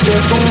ਹੌਲੀ ਅੜੀਏ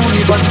ਤੂੰ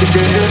ਨਹੀਂ ਬਚ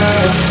ਕੇ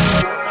ਰਹਿ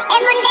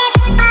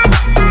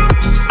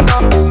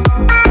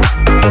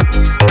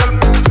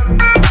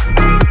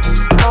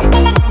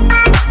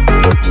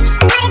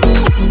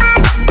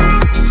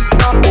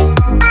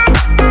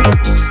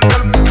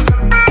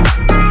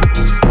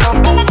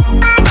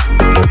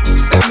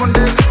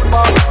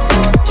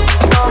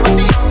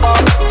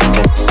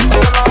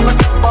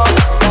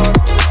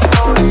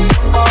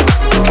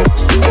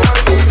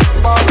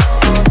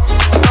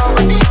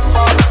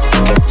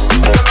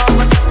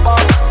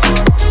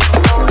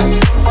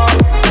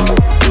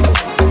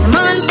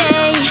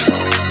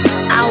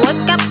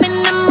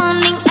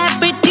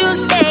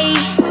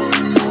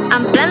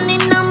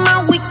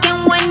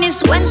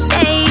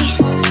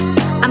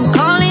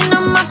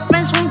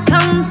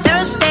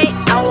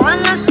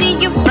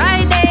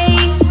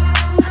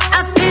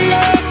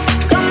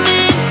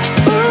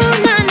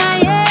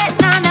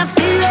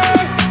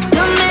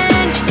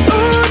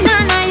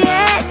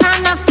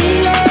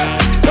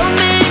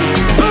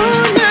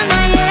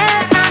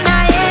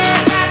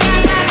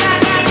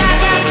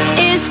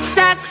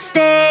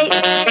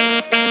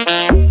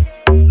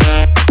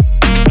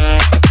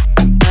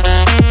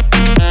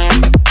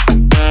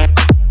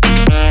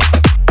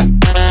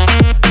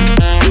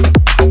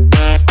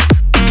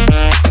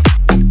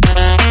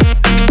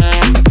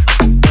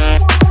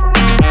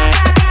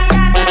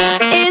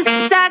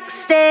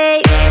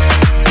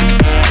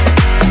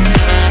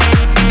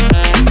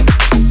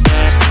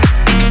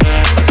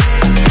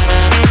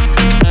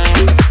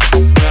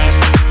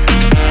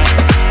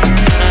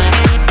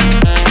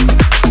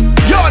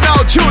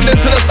tuned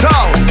into the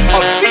sounds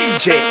of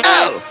DJ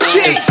LG.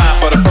 It's time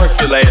for the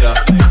percolator.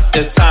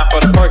 It's time for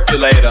the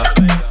percolator.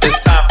 It's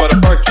time for the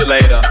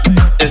percolator.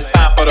 It's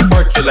time for the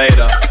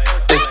percolator.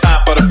 It's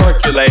time for the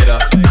percolator.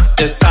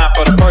 It's time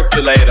for the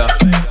percolator.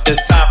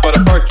 It's time for the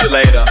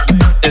percolator.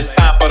 It's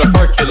time for the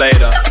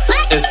percolator.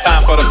 It's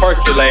time for the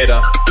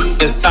percolator.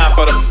 It's time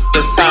for the.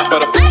 It's time for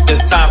the.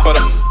 It's time for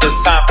the.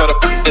 It's time for the.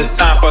 It's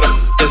time for the.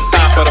 It's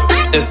time for the.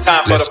 It's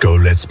time for the. Let's go,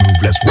 let's move,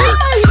 let's work.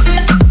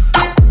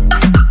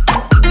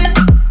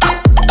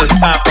 It's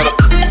time for the.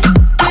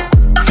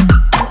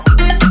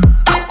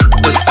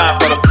 It's time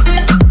for the.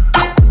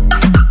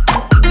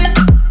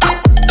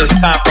 It's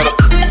time for the.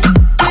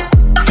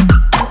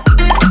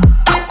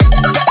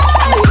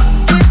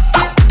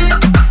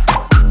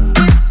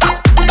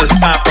 It's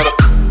time for the.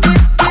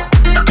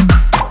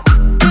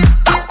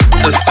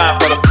 It's time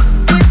for the.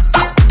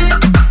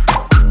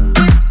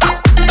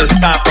 It's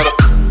time for the.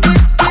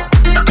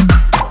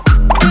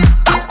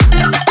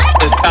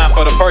 It's time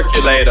for the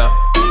percolator.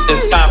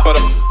 It's time for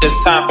the.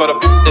 It's time for the.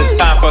 It's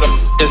time for the.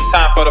 It's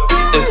time for the.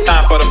 It's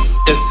time for the.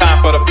 It's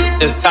time for the.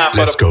 It's time for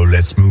the. Let's go,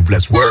 let's move,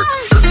 let's work.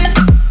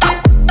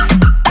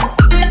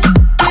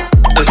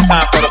 It's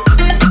time for the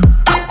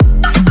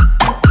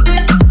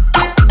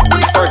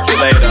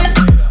percolator.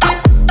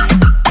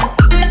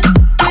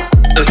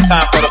 It's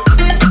time for the.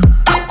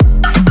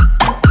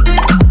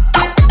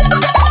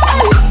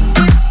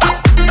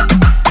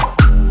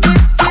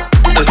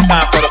 It's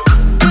time for the.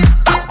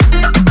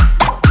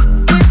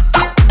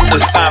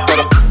 It's time for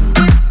the.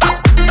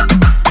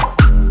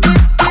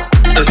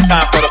 It's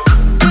time for the.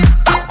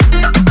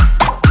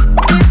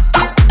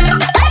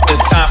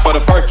 It's time for the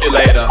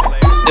percolator.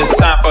 It's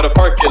time for the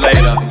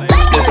percolator.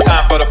 It's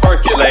time for the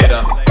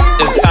percolator.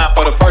 It's time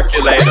for the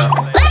percolator.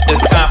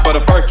 It's time for the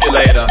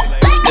percolator.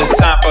 It's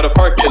time for the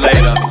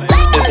percolator.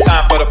 It's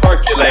time for the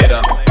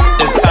percolator.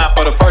 It's time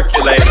for the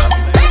percolator.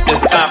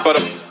 It's time for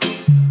the.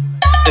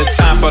 It's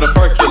time for the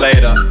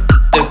percolator.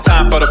 It's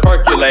time for the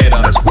percolator.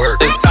 Let's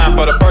work. It's time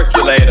for the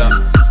percolator.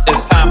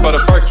 It's time for the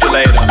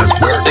percolator. Let's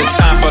work. It's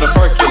time for the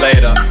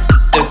percolator.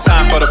 It's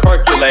time for the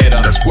percolator.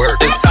 Let's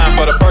work. It's time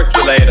for the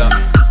percolator.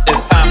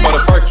 It's time for the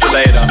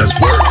percolator. Let's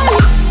work.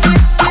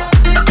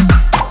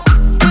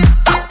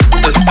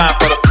 It's time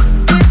for the.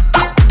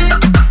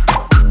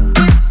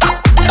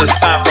 It's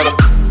time for the.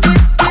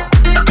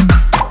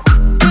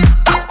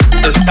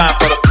 It's time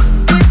for the.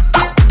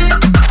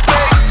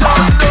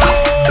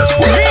 Let's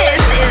work.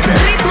 This is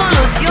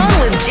Ritmolución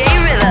with J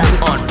Rhythm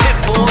On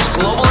Pitbull's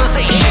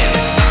Globalization,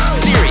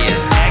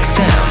 Sirius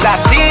XM.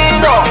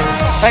 Latino.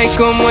 Ay,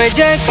 como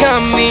ella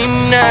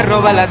camina,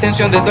 roba la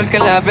atención de todo el que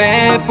la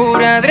ve.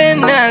 Pura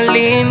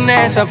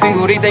adrenalina, esa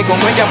figurita y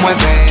como ella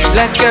mueve.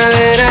 La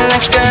cadera, la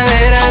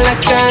cadera, la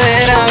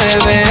cadera,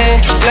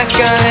 bebé. La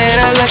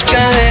cadera, la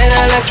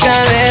cadera, la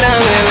cadera,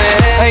 bebé.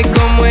 Ay,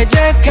 como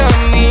ella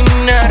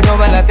camina,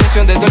 roba la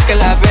atención de todo el que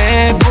la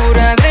ve.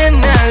 Pura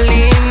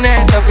adrenalina,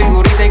 esa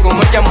figurita y como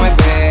ella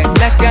mueve.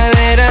 La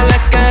cadera, la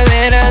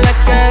cadera, la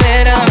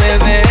cadera,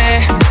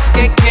 bebé.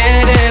 ¿Qué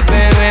quieres,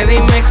 bebé?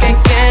 Dime qué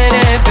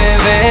quieres,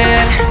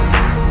 beber.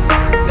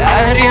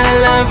 Daría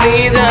la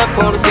vida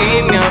por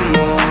ti, mi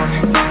amor.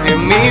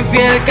 En mi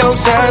piel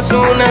causas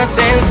una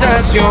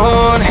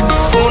sensación,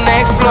 una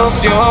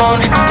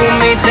explosión, tú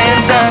mi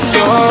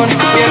tentación.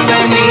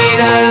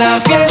 Bienvenida a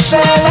la fiesta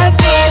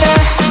latina.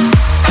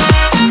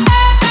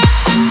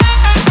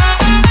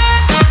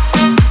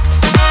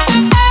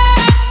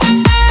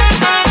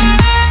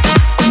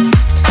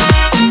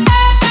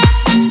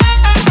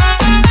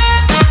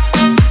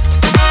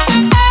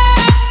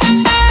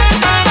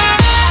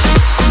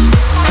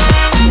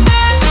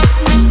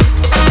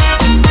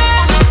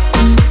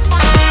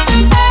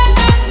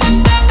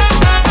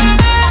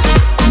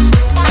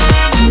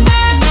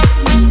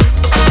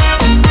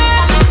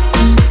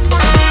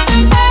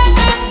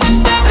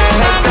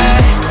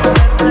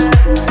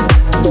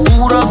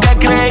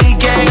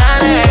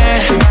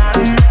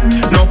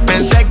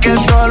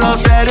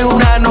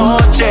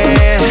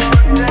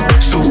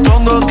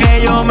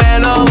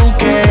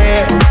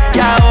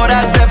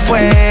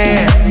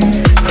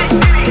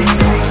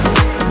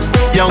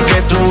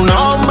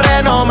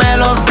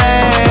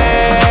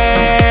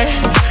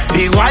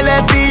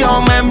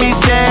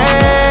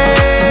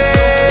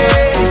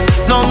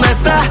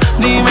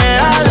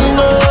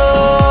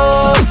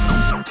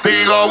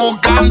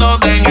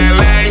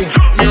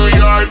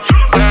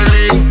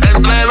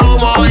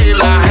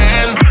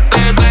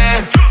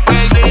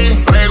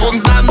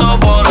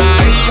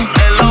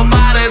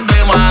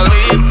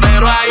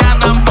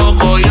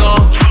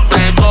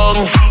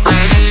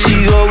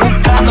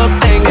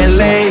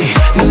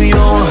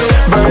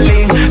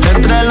 Berlín,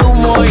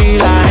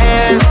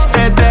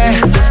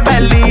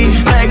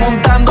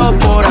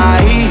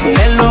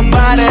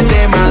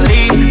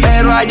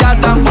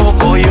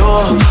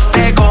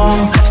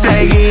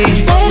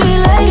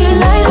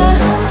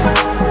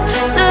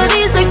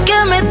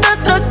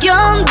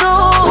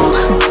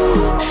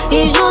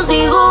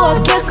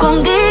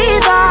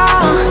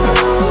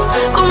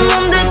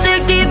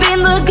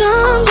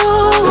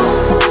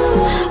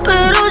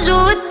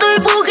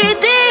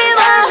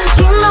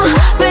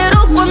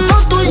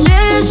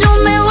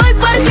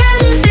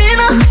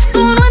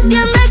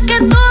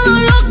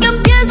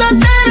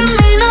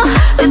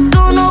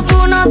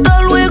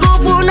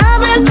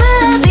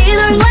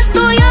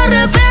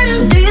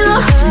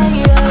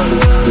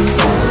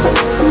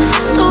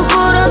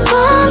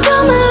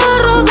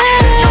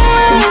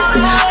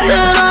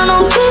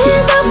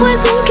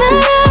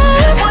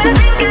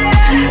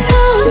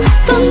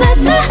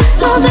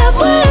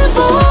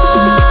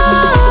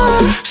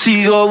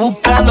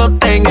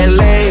 en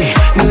LA,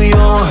 New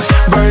York,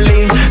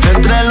 Berlín,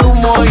 entre el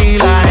humo y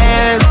la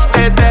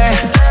gente te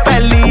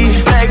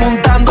perdí,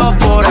 preguntando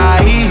por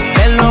ahí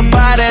en los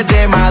bares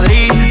de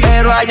Madrid,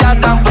 pero allá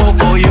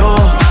tampoco yo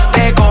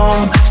te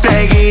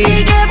conseguí.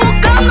 Sigue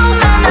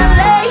buscándome en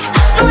LA,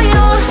 New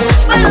York,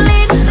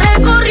 Berlín,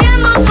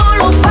 recorriendo todos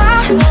los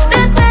bares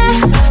de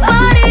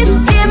París.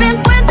 Si me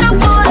encuentras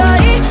por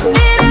ahí,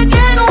 diré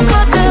que nunca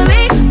te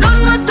vi. Lo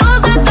nuestro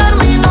se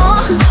terminó.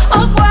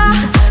 Oh, why,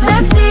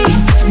 let's see.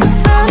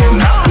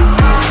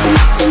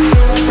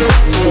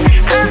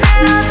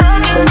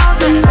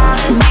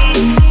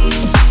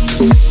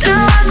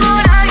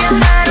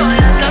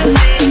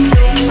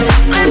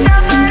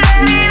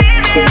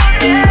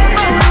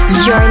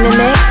 You're in the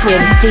mix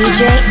with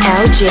DJ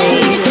LG.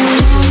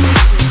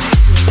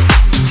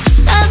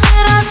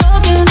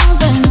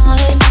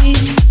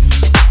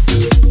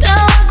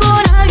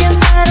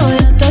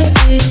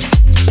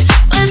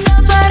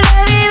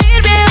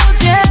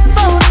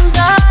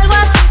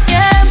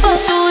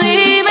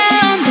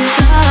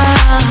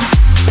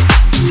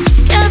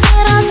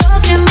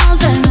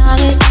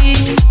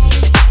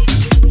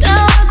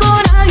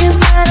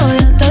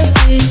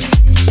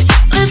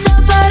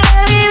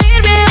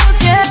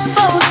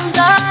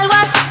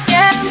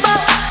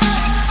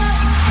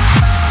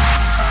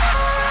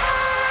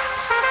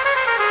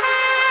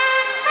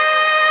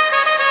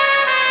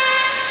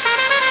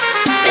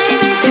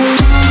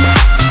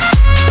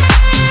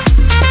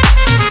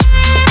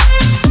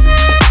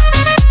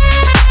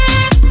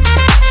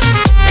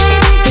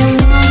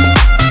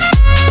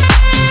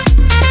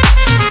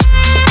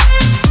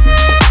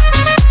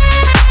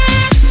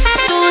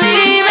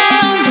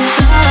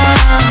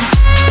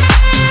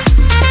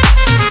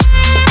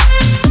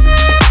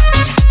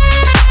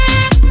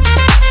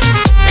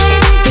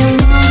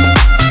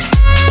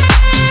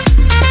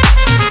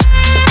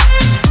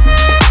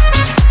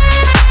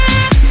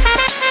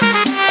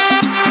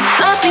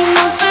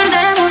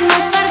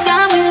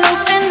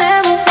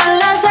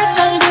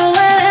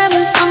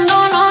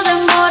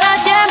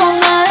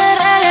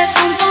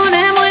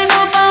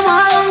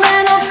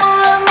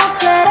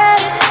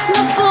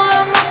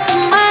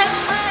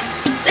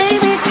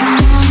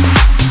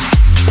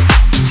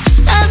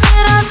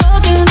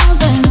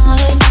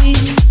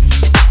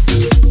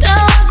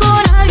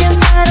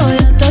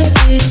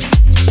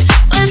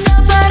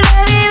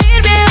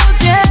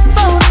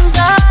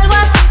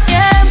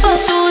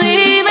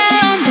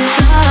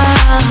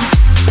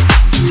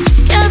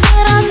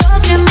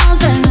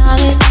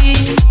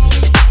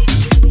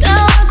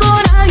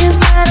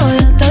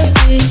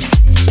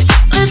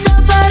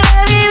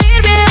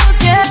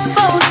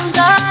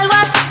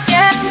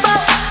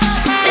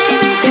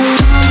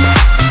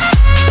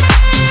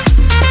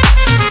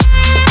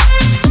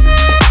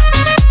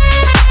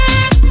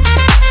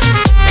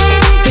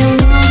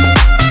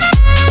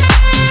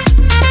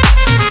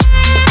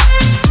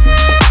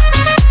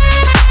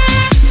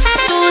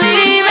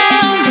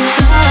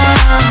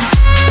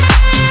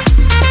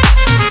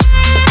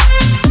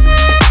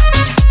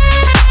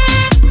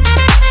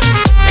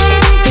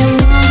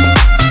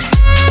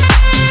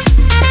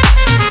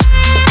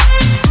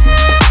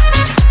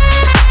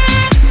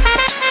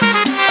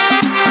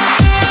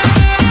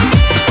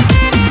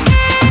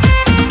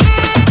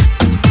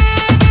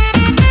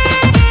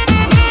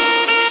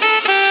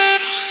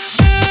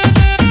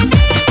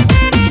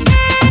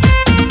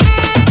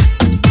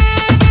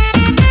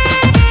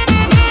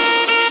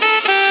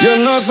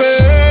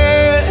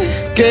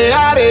 ¿Qué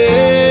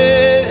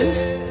haré?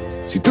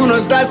 Si tú no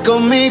estás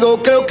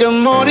conmigo, creo que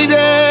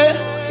moriré.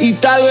 Y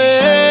tal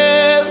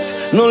vez,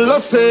 no lo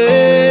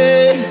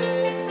sé,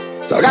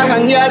 salga a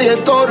janguear y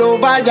el coro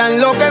vaya a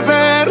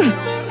enloquecer.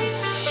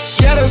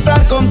 Quiero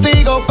estar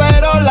contigo,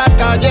 pero la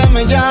calle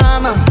me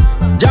llama.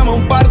 Llama a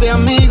un par de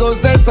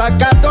amigos de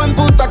Zacato en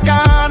Punta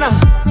Cana.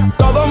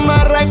 Todo me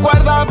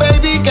recuerda,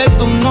 baby, que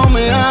tú no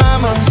me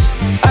amas.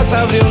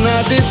 Hasta abrí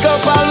una disco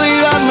para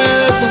olvidarme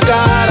de tu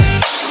cara.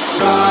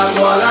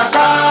 Salgo a la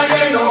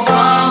calle y nos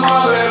vamos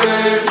a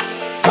beber.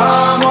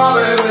 Vamos a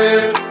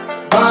beber,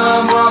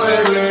 vamos a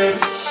beber.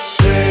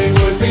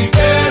 Tengo el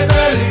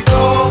piquete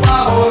listo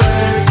pa'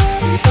 joder.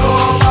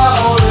 Listo pa'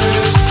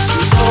 joder,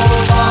 listo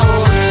pa'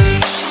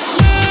 joder.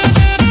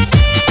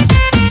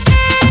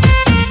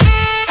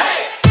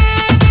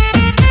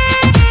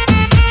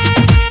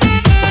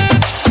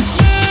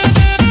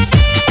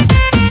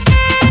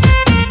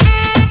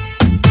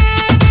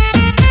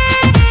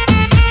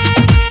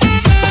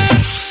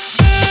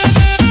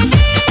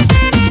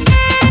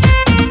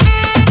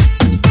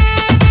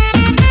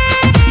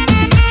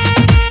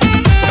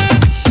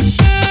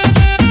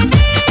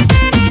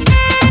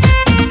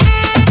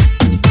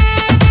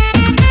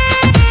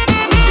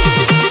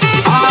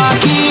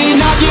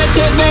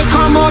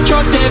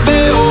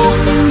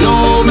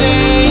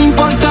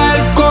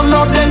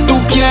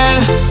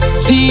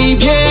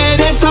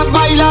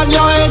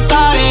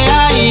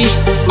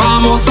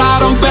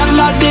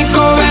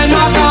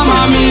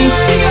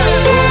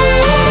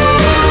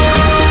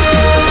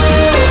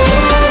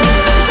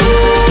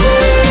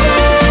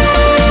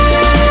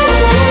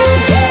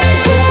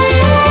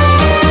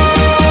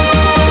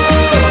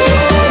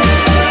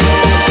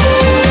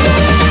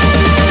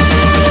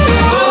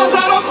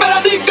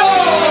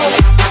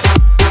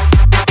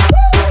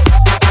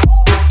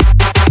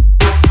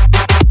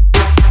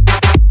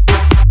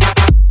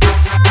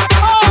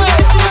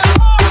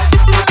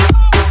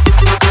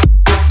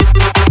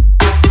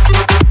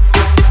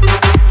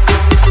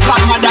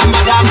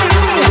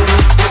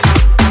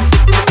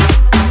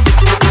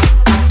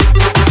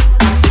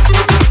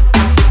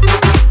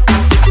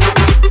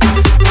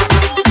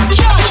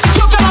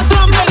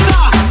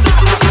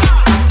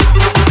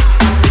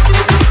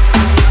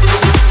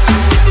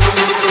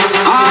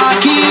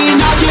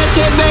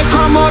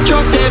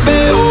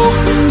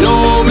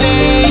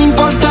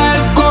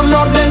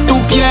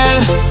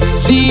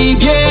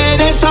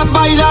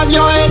 quieras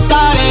yo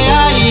estaré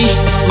ahí.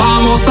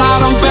 Vamos a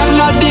romper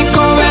la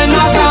disco, ven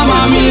acá,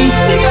 mami.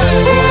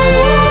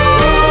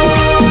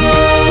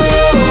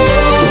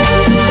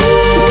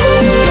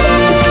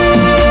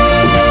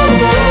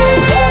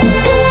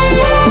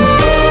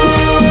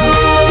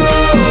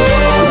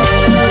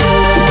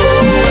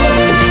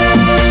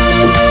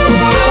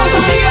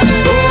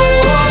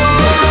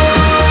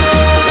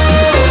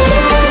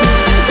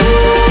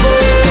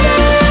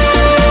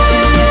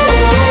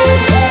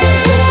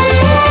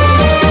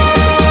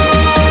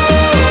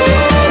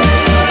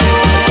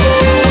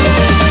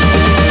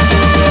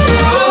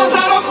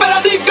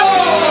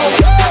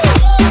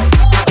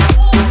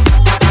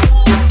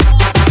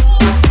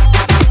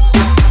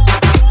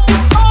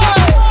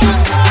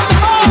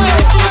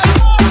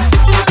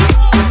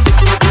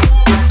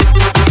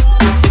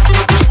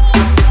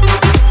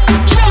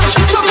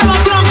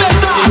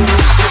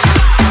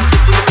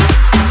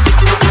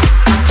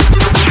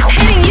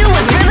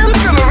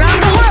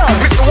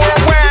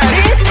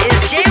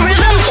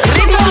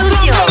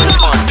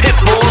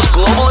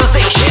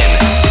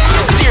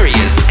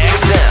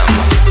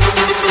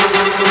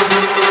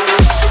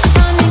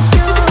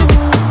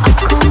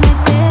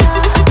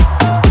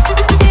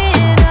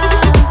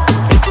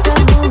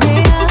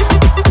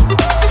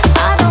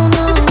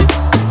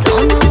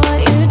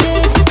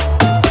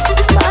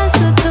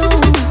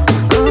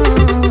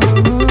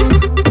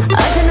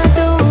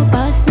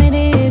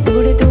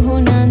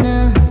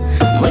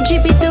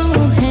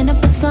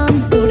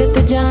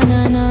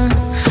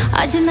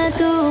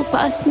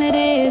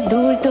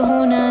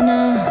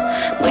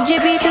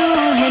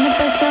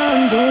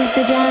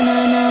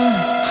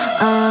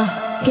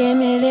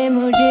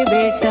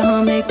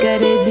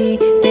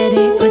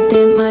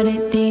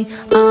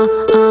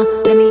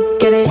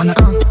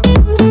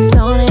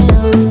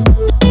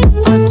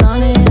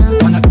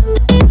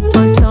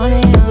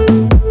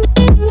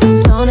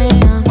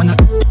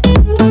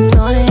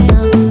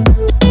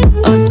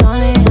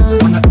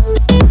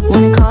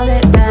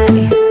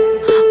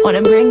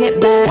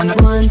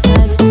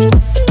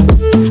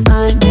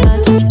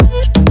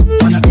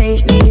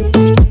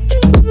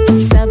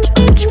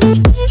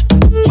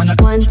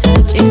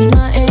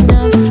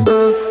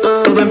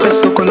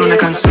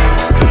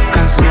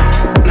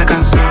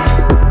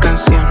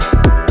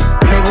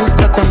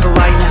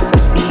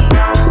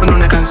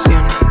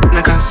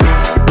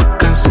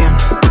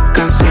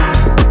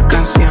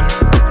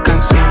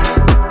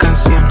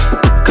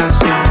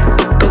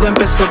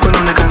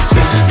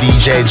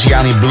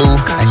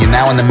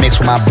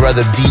 My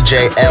brother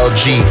DJ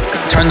LG.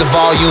 Turn the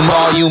volume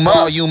up.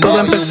 Todo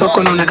empezó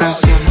con una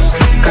canción,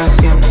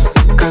 canción,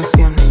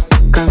 canción,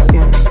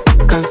 canción,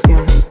 canción,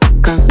 canción,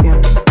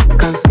 canción,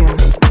 canción,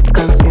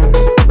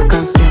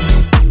 canción,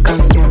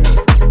 canción,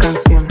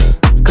 canción,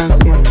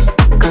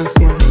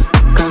 canción,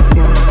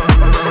 canción.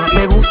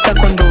 Me gusta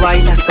cuando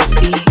bailas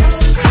así.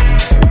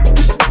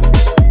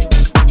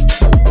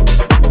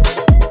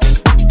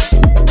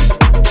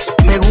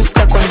 Me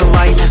gusta cuando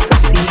bailas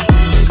así.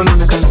 Con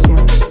una canción.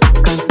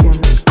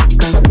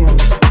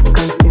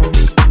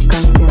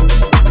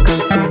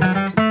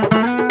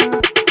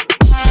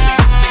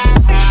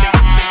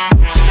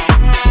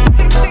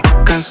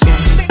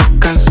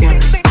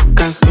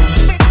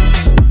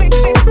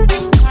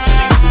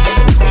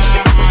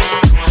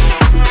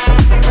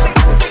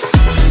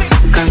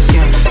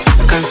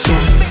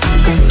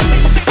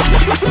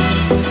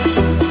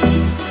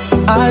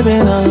 I've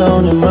been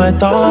alone in my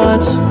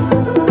thoughts.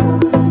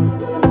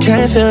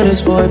 Can't feel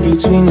this void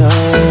between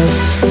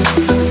us.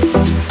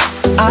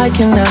 I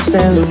cannot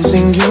stand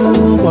losing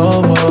you.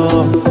 Whoa,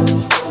 whoa.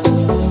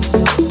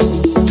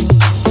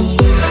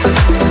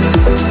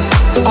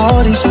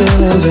 All these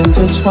feelings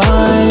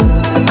intertwined.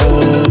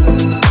 Oh,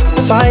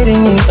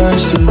 fighting the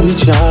urge to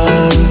reach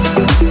out.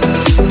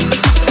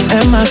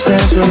 And my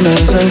stance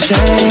remains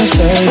unchanged,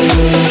 baby.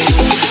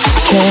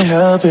 Can't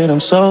help it, I'm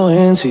so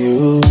into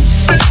you.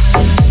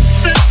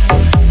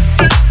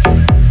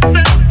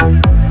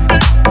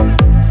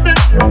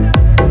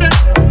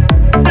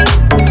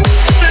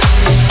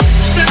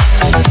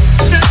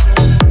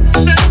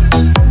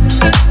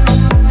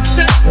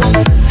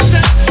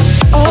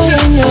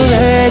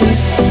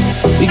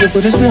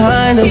 Put this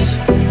behind us,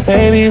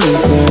 maybe we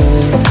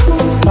can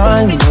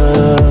find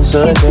us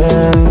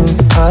again.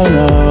 I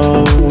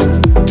know.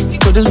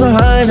 Put this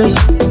behind us,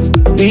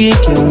 we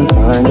can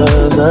find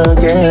us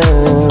again.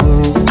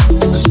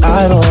 'Cause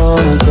I don't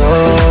wanna go.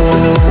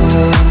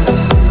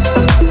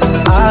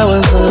 I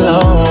was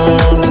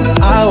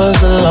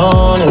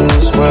alone in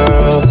this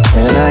world,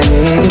 and I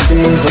needed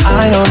people.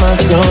 I know my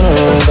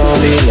funeral gon'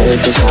 be lit,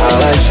 'cause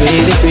how I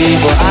treated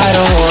people. I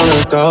don't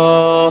wanna go,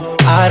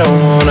 I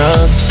don't wanna.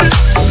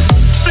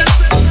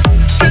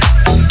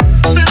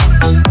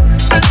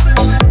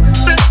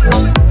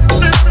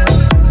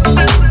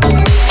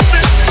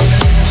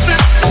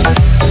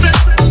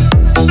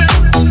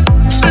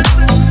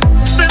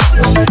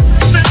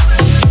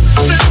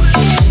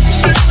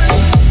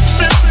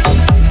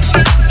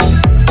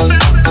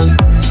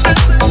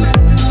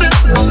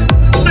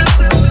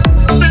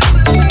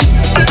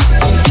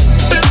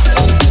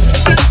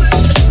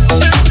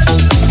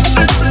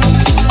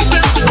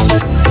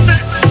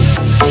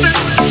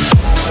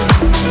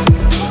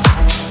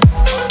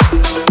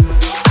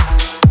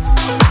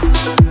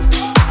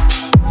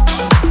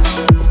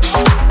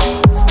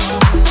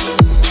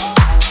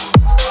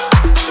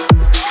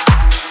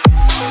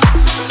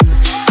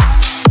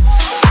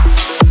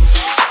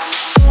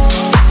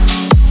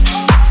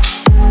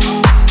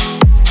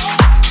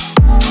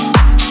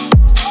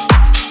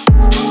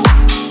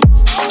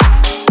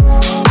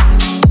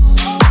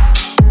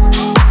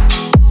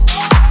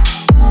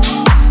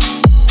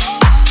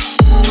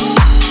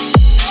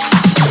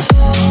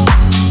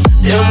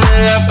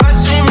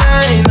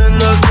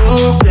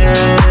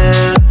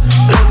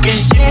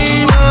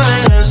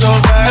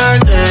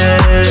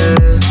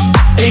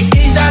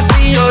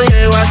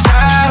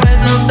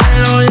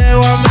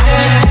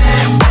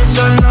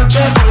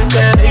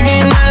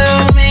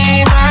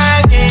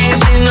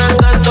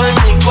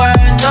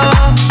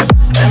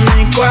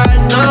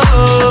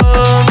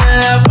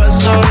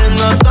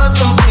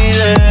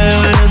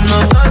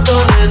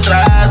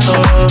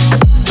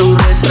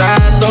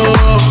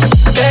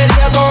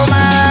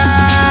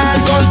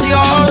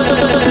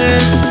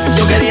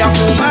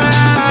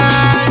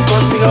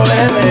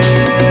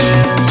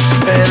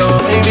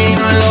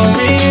 lo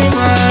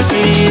mismo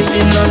aquí si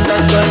no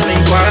estás tú en mi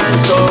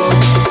cuarto.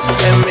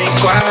 En mi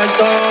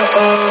cuarto,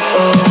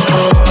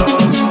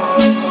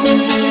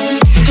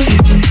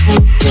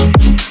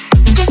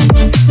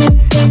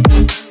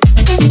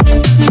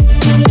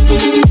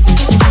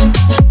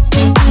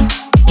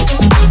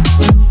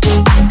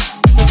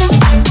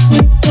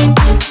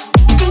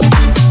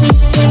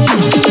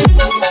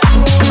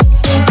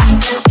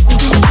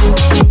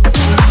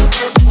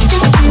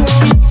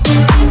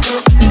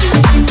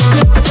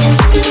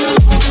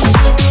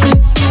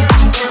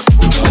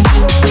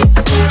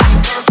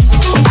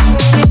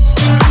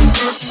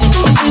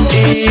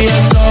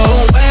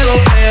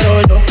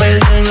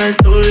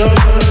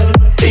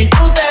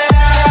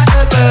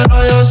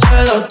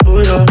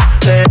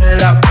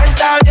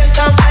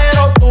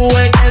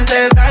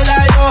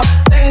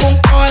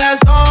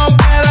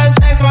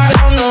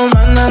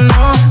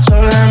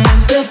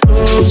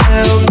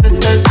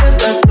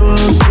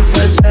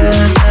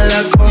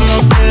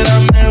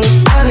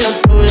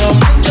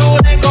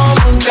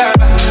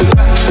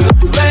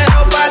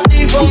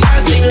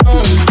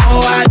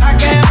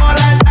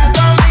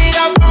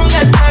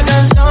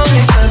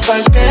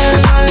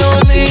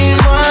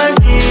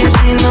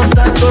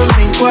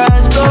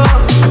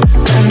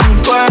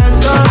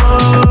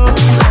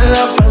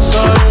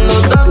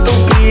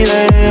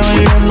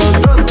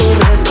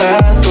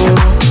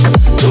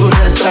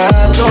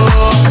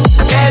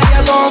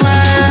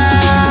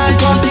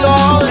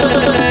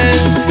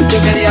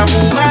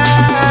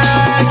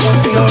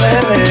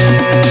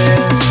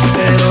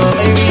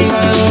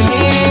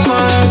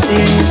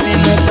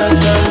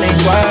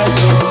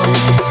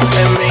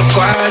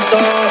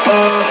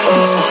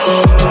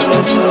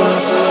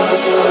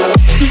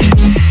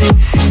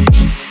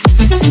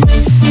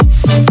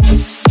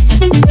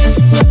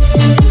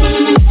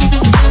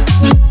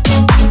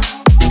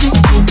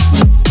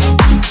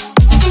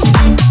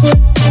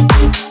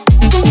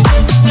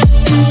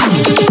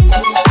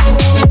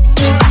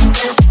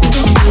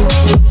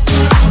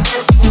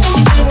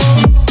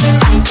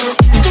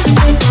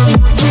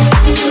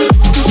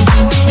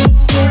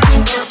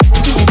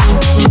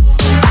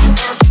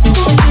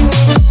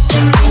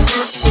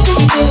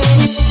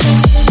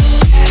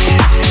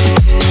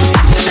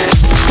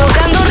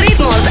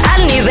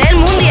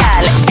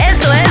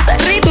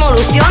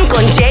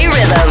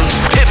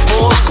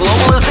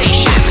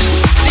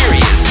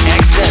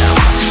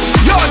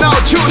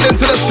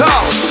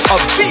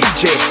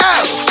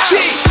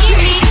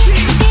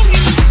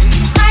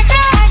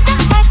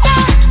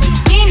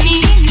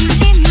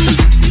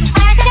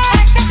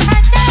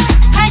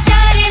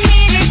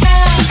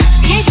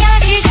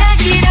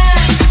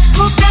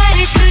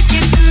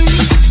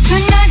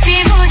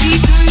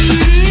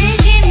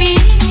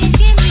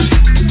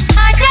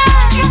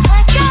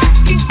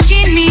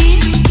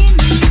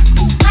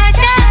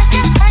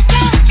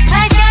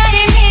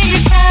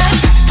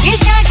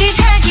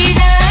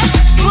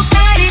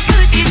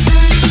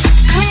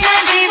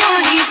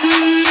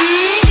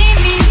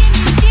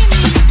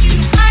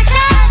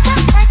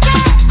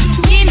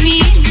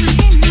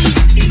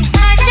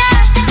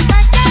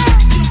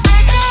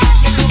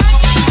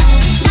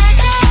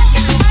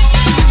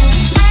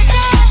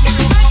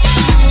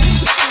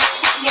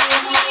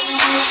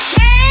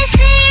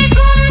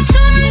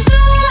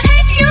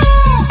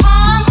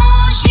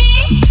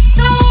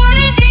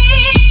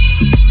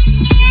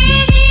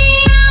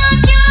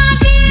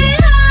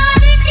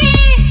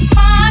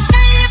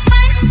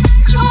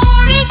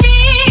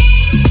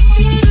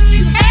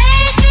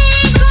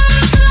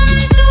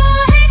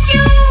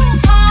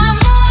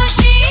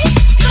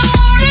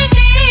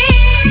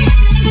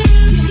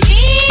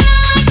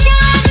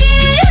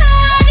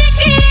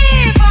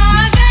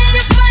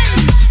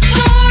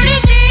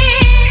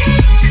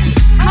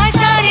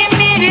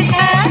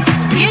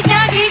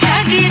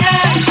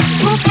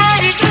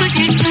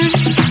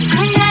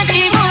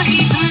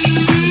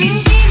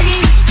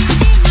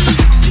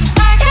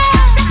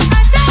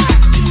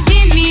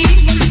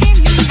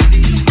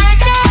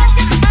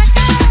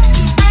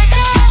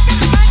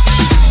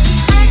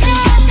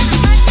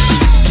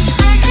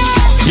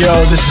 Yo,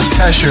 this is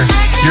Tesher.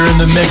 You're in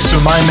the mix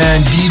with my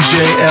man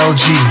DJ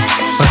LG.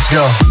 Let's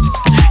go.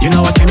 You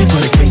know I came in for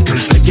the cake.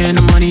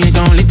 Making the money ain't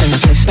the only thing I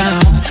chase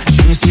down.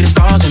 She didn't see the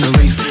stars in the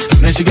reef.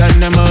 Then she got a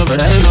number, but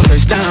I ain't no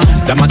face down.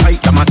 Got my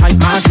type,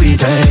 my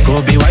sweetie.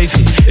 Could be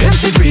wifey, if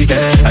she freaky.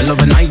 I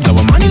love a night,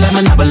 blowin' money like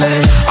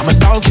Monopoly. I'm a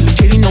dog, kill a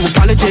kitty, no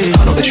apology.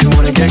 I know that you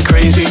wanna get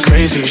crazy,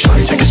 crazy.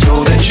 Shawty, take it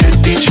slow, then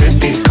trippy,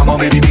 trippy. Come on,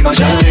 baby, be my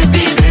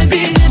jalebi,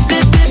 baby.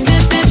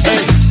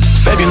 Hey,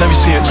 baby, let me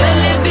see it.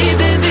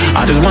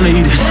 I just wanna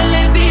eat it.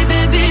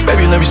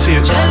 Baby, let me see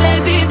it.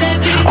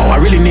 Oh, I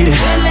really need it.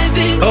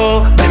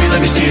 Oh, baby, let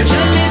me see it.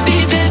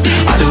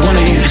 I just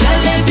wanna eat it.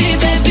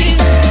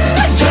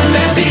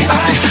 Jalebi,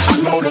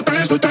 I know the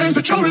things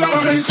that you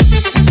like.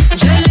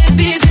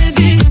 Jalebi,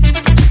 baby.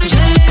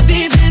 Jalebi,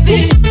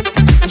 baby.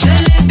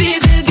 Jalebi,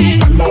 baby.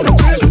 I know the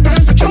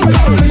things that you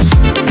like.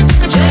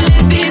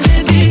 Jalebi,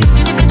 baby.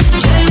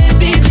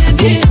 Jalebi,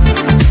 baby.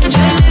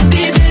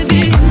 Jalebi,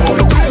 baby. I know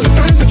the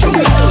things that you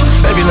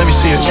like. Baby, let me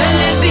see it.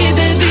 Jalebi,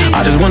 baby.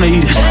 I just wanna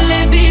eat it.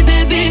 Jalebi,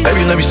 baby.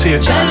 Baby, let me see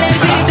it.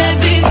 Jalebi,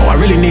 baby. Oh, I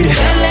really need it.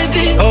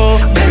 Jalebi. Oh,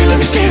 baby, let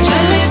me see it.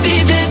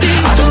 Jalebi, baby.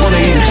 I just wanna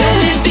eat it.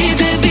 Jalebi,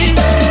 baby.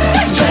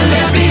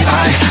 Jalebi,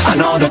 I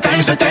know the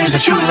things that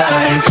you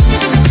like.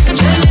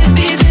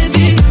 Jalebi,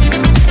 baby.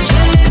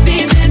 Jalebi,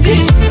 baby.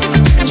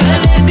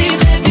 Jalebi,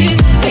 baby.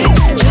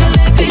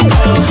 Jalebi,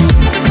 oh.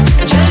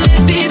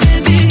 Jalebi,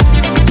 baby.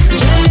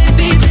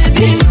 Jalebi,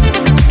 baby.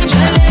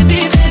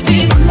 Jalebi,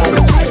 baby.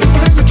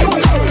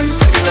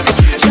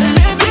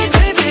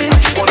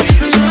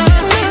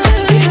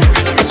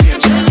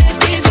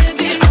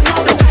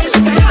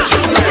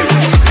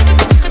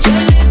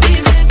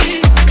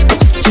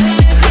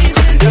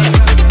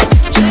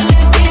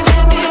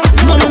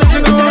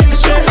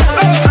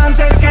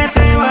 Antes que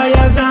te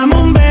vayas, dame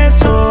un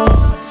beso.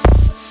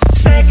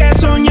 Sé que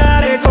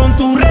soñaré con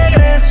tu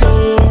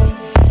regreso.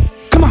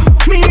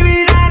 Mi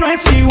vida no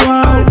es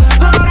igual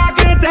ahora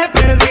que te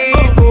perdí.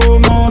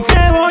 ¿Cómo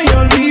te voy a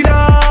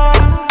olvidar?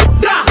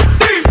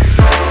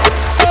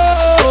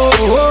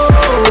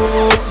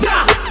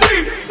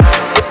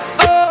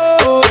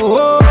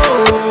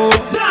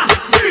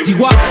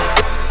 Igual.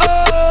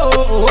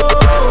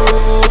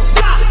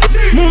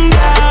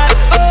 Mundial.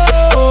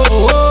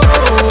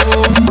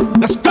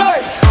 Let's go.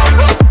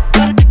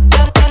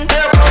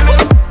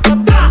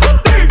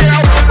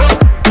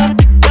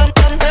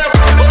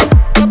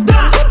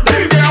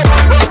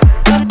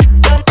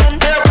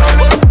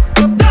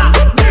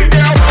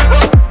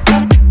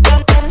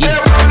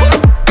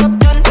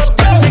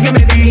 Sé que me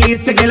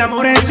dijiste que el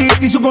amor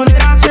existe y su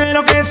poder hace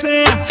lo que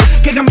sea.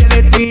 Que cambie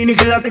el destino y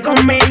quédate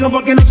conmigo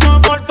porque no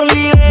soporto el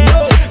lío.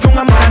 Que un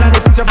amor a la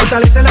distancia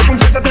fortalece la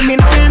confianza,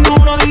 termina siendo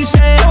un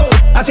odiseo.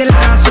 Así es la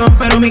razón,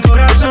 pero mi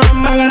corazón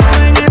va a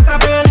ganar en esta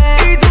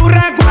pelea. Y tu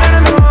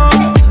recuerdo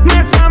me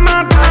está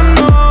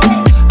matando.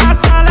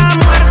 Hasta la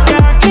muerte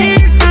aquí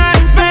está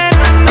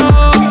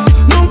esperando.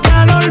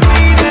 Nunca lo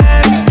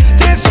olvides,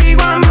 te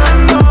sigo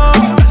amando.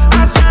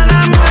 Hasta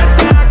la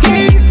muerte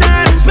aquí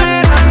está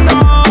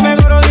esperando.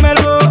 Mejor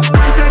dímelo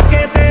antes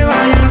que te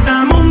vayas,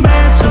 dame un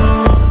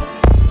beso.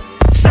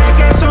 Sé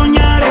que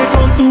soñaré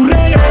con tu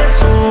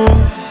regreso.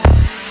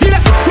 Dile,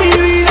 mi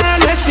vida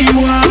no es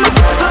igual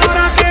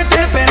ahora que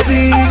te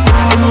perdí.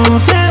 ¿Cómo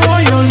te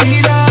voy a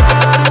olvidar?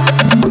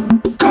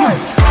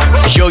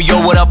 Yo,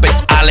 what up?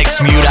 It's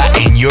Alex Muta,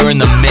 and you're in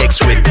the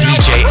mix with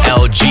DJ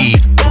LG,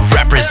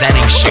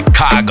 representing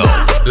Chicago.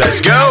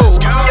 Let's go!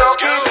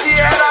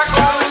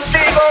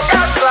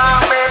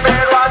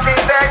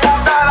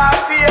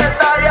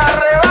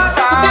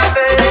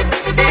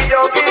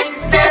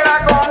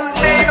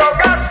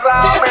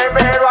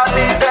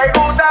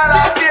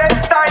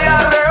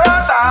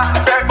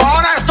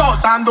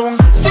 Sandung,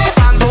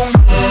 sandung,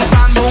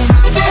 sandung,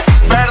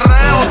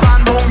 perreo,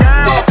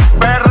 sandungueo,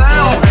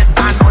 perreo.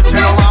 Esta noche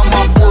lo vamos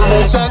a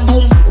fuego.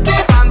 Sandung,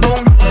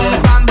 sandung,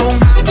 sandung,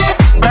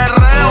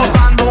 perreo,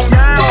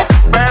 sandungueo,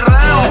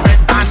 perreo.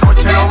 Esta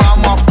noche lo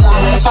vamos a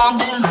fuego.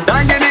 Sandung,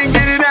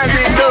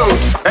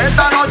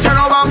 esta noche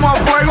lo vamos a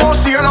fuego.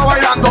 Síguelo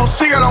bailando,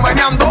 síguelo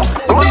meneando.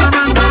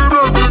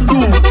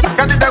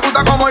 Que a ti te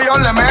gusta como yo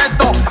le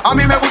meto. A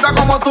mí me gusta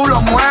como tú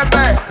lo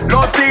mueves.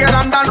 Los tigres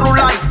andan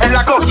rulay en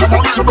la calle.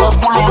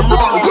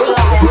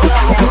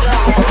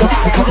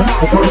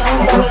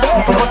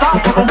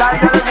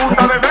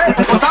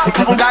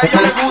 A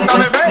ella le gusta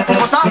beber,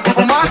 gozar,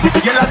 fumar.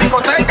 Y en la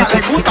discoteca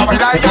le gusta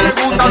bailar. A ella le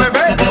gusta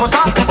beber,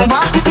 gozar,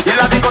 fumar. Y en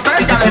la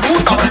discoteca le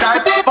gusta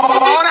bailar.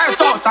 Por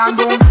eso,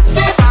 sandung,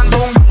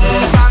 sandung,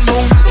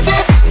 sandung,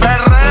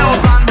 perreo,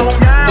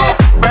 sandungueo,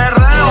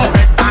 perreo.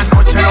 Esta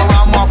noche lo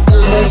vamos a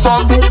fuego.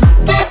 Sandung,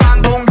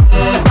 sandung,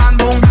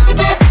 sandung,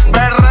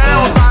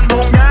 perreo,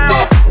 sandungueo,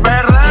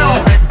 perreo.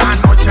 Esta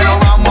noche lo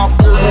vamos a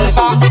fuego.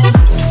 Sandung,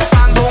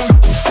 sandung,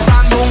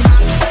 sandung,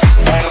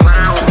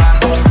 perreo,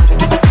 sandung.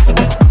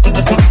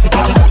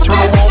 Esta noche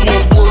lo vamos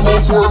a fuego,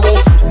 fuego.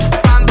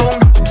 Sandung,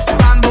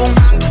 sandung,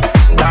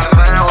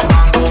 perreo,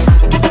 sandung.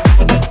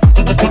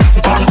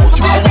 Esta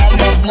noche lo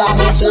vamos a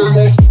fuego,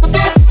 fuego.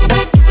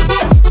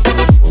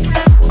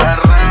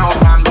 Perreo,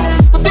 sandung.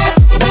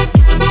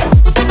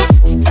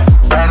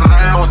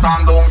 Perreo,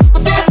 sandung.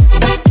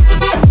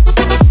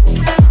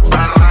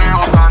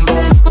 Perreo,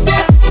 sandung.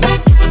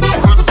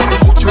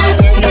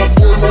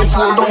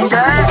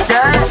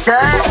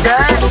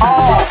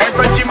 Oh,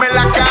 esto es chisme en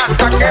la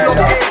casa, que lo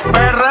que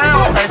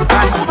perreo.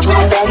 Esta noche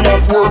lo vamos a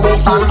fuego,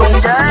 sandung.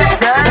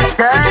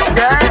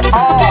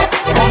 Oh,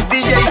 con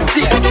DJ C.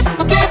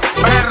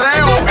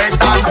 Perreo,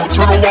 esta noche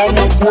lo vamos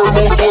a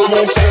fuego, fuego.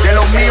 De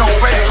lo mío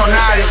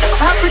personal.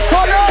 Happy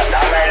Color.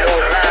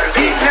 Y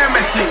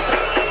Nemesis.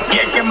 Y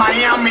es que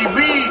Miami B.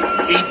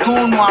 Y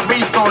tú no has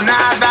visto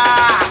nada.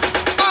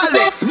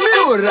 Alex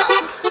Miura.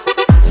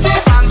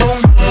 Sandung,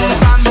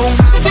 sandung,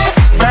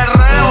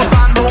 perreo,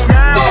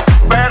 sandungueo,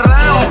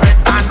 perreo.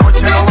 Esta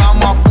noche lo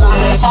vamos a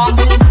fuego.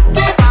 Sandung,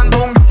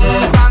 sandung,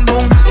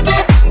 sandung,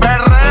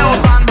 perreo,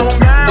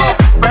 sandungueo,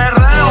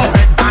 perreo.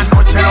 Esta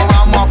noche lo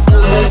vamos a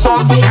fuego.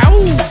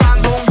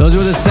 Those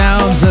were the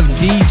sounds sounds of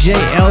DJ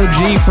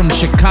LG from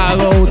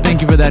Chicago.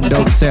 Thank you for that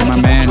dope set, my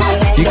man.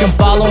 You can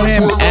follow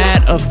him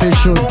at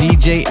official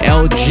DJ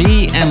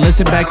LG and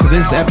listen back to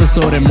this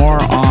episode and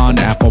more on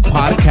Apple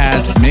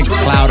Podcasts,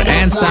 Mixcloud,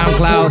 and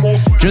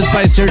SoundCloud just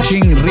by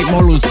searching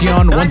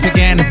Ritmolucion. Once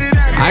again,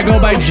 I go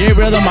by J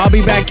Rhythm. I'll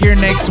be back here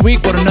next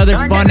week with another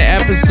fun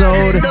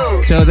episode.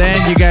 Till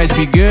then, you guys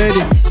be good,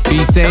 be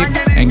safe,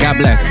 and God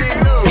bless.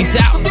 Peace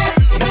out.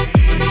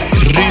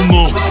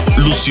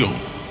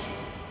 Ritmolucion.